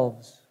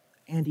ourselves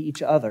and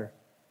each other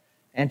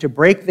and to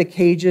break the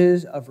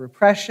cages of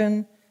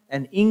repression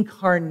and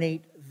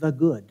incarnate the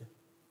good,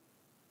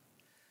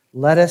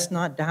 let us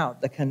not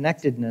doubt the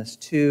connectedness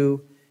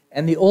to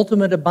and the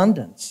ultimate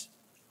abundance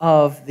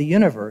of the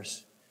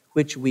universe,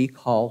 which we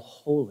call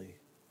holy.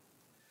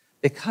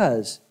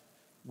 Because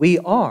we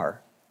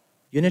are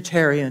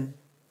Unitarian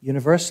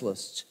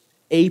Universalists,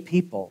 a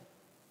people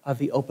of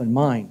the open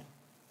mind,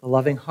 the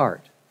loving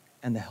heart,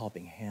 and the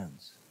helping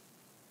hands.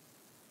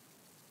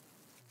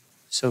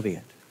 So be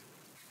it.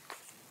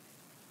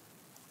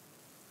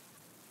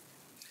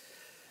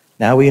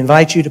 Now we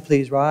invite you to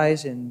please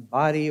rise in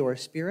body or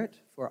spirit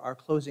for our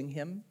closing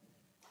hymn.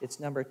 It's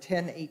number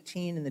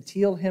 1018 in the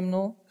Teal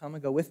hymnal. Come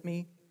and go with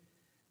me.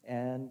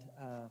 And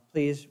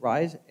please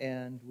rise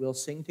and we'll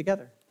sing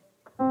together.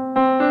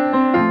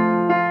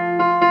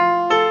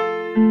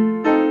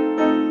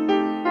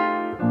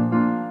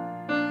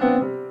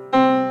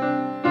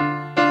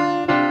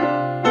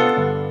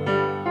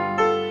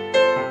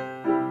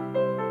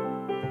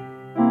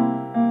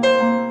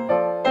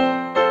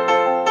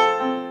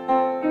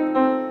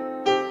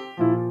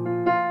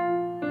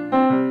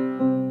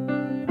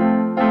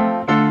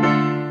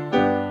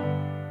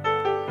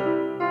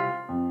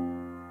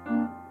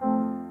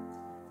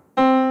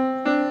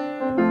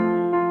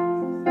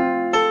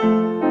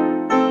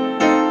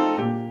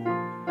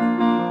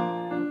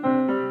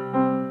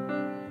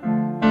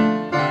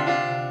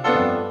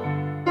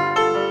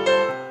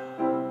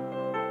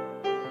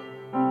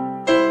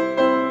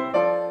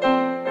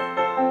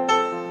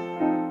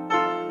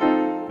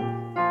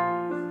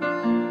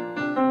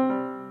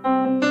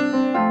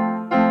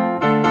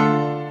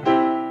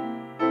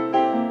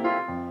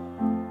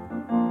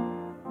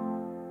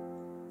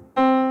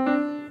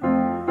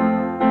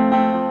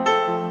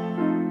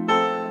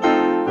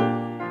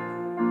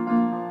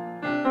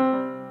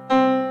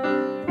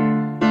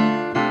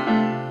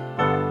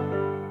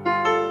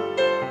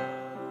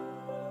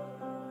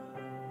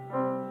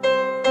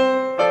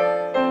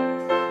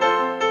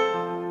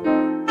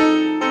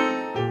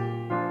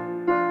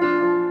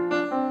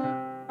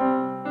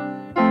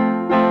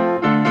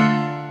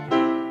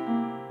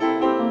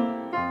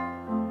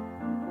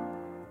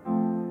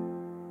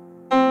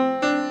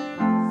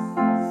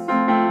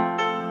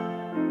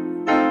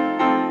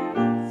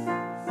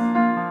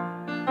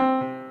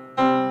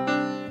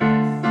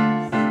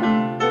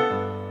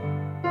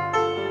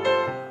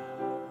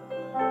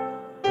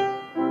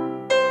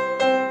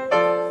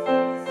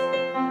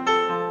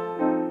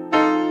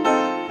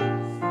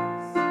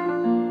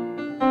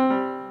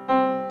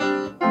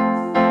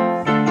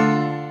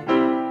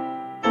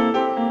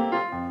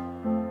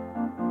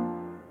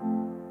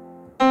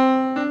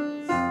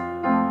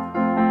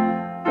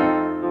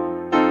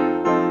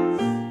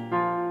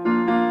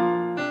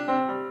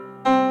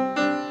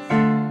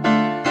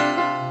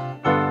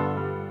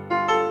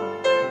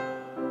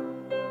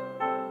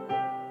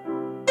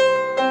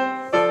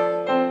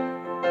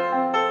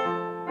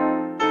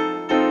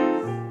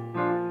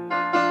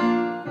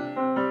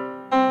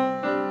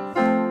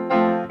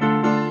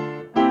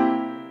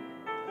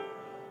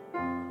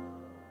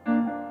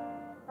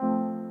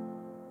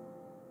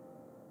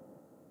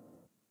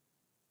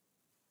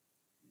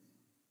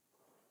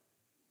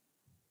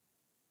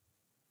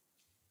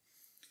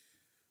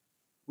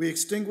 We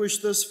extinguish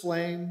this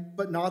flame,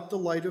 but not the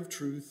light of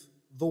truth,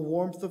 the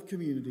warmth of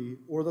community,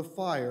 or the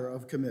fire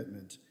of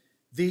commitment.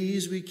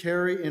 These we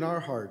carry in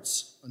our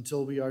hearts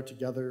until we are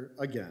together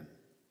again.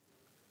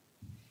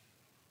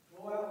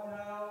 Go out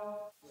now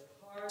with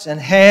hearts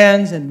and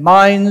hands and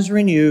minds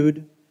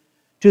renewed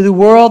to the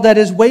world that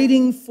is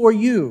waiting for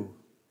you.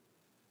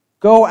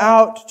 Go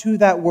out to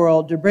that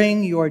world to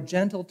bring your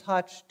gentle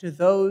touch to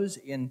those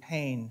in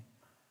pain.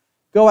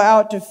 Go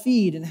out to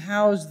feed and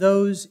house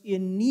those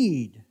in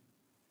need.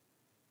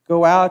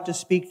 Go out to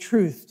speak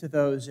truth to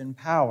those in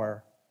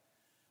power.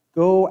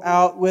 Go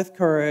out with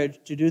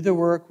courage to do the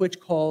work which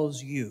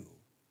calls you.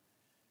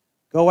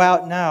 Go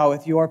out now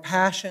with your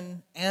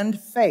passion and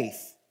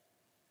faith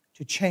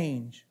to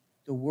change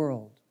the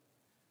world.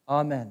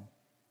 Amen.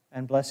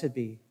 And blessed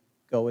be.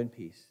 Go in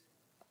peace.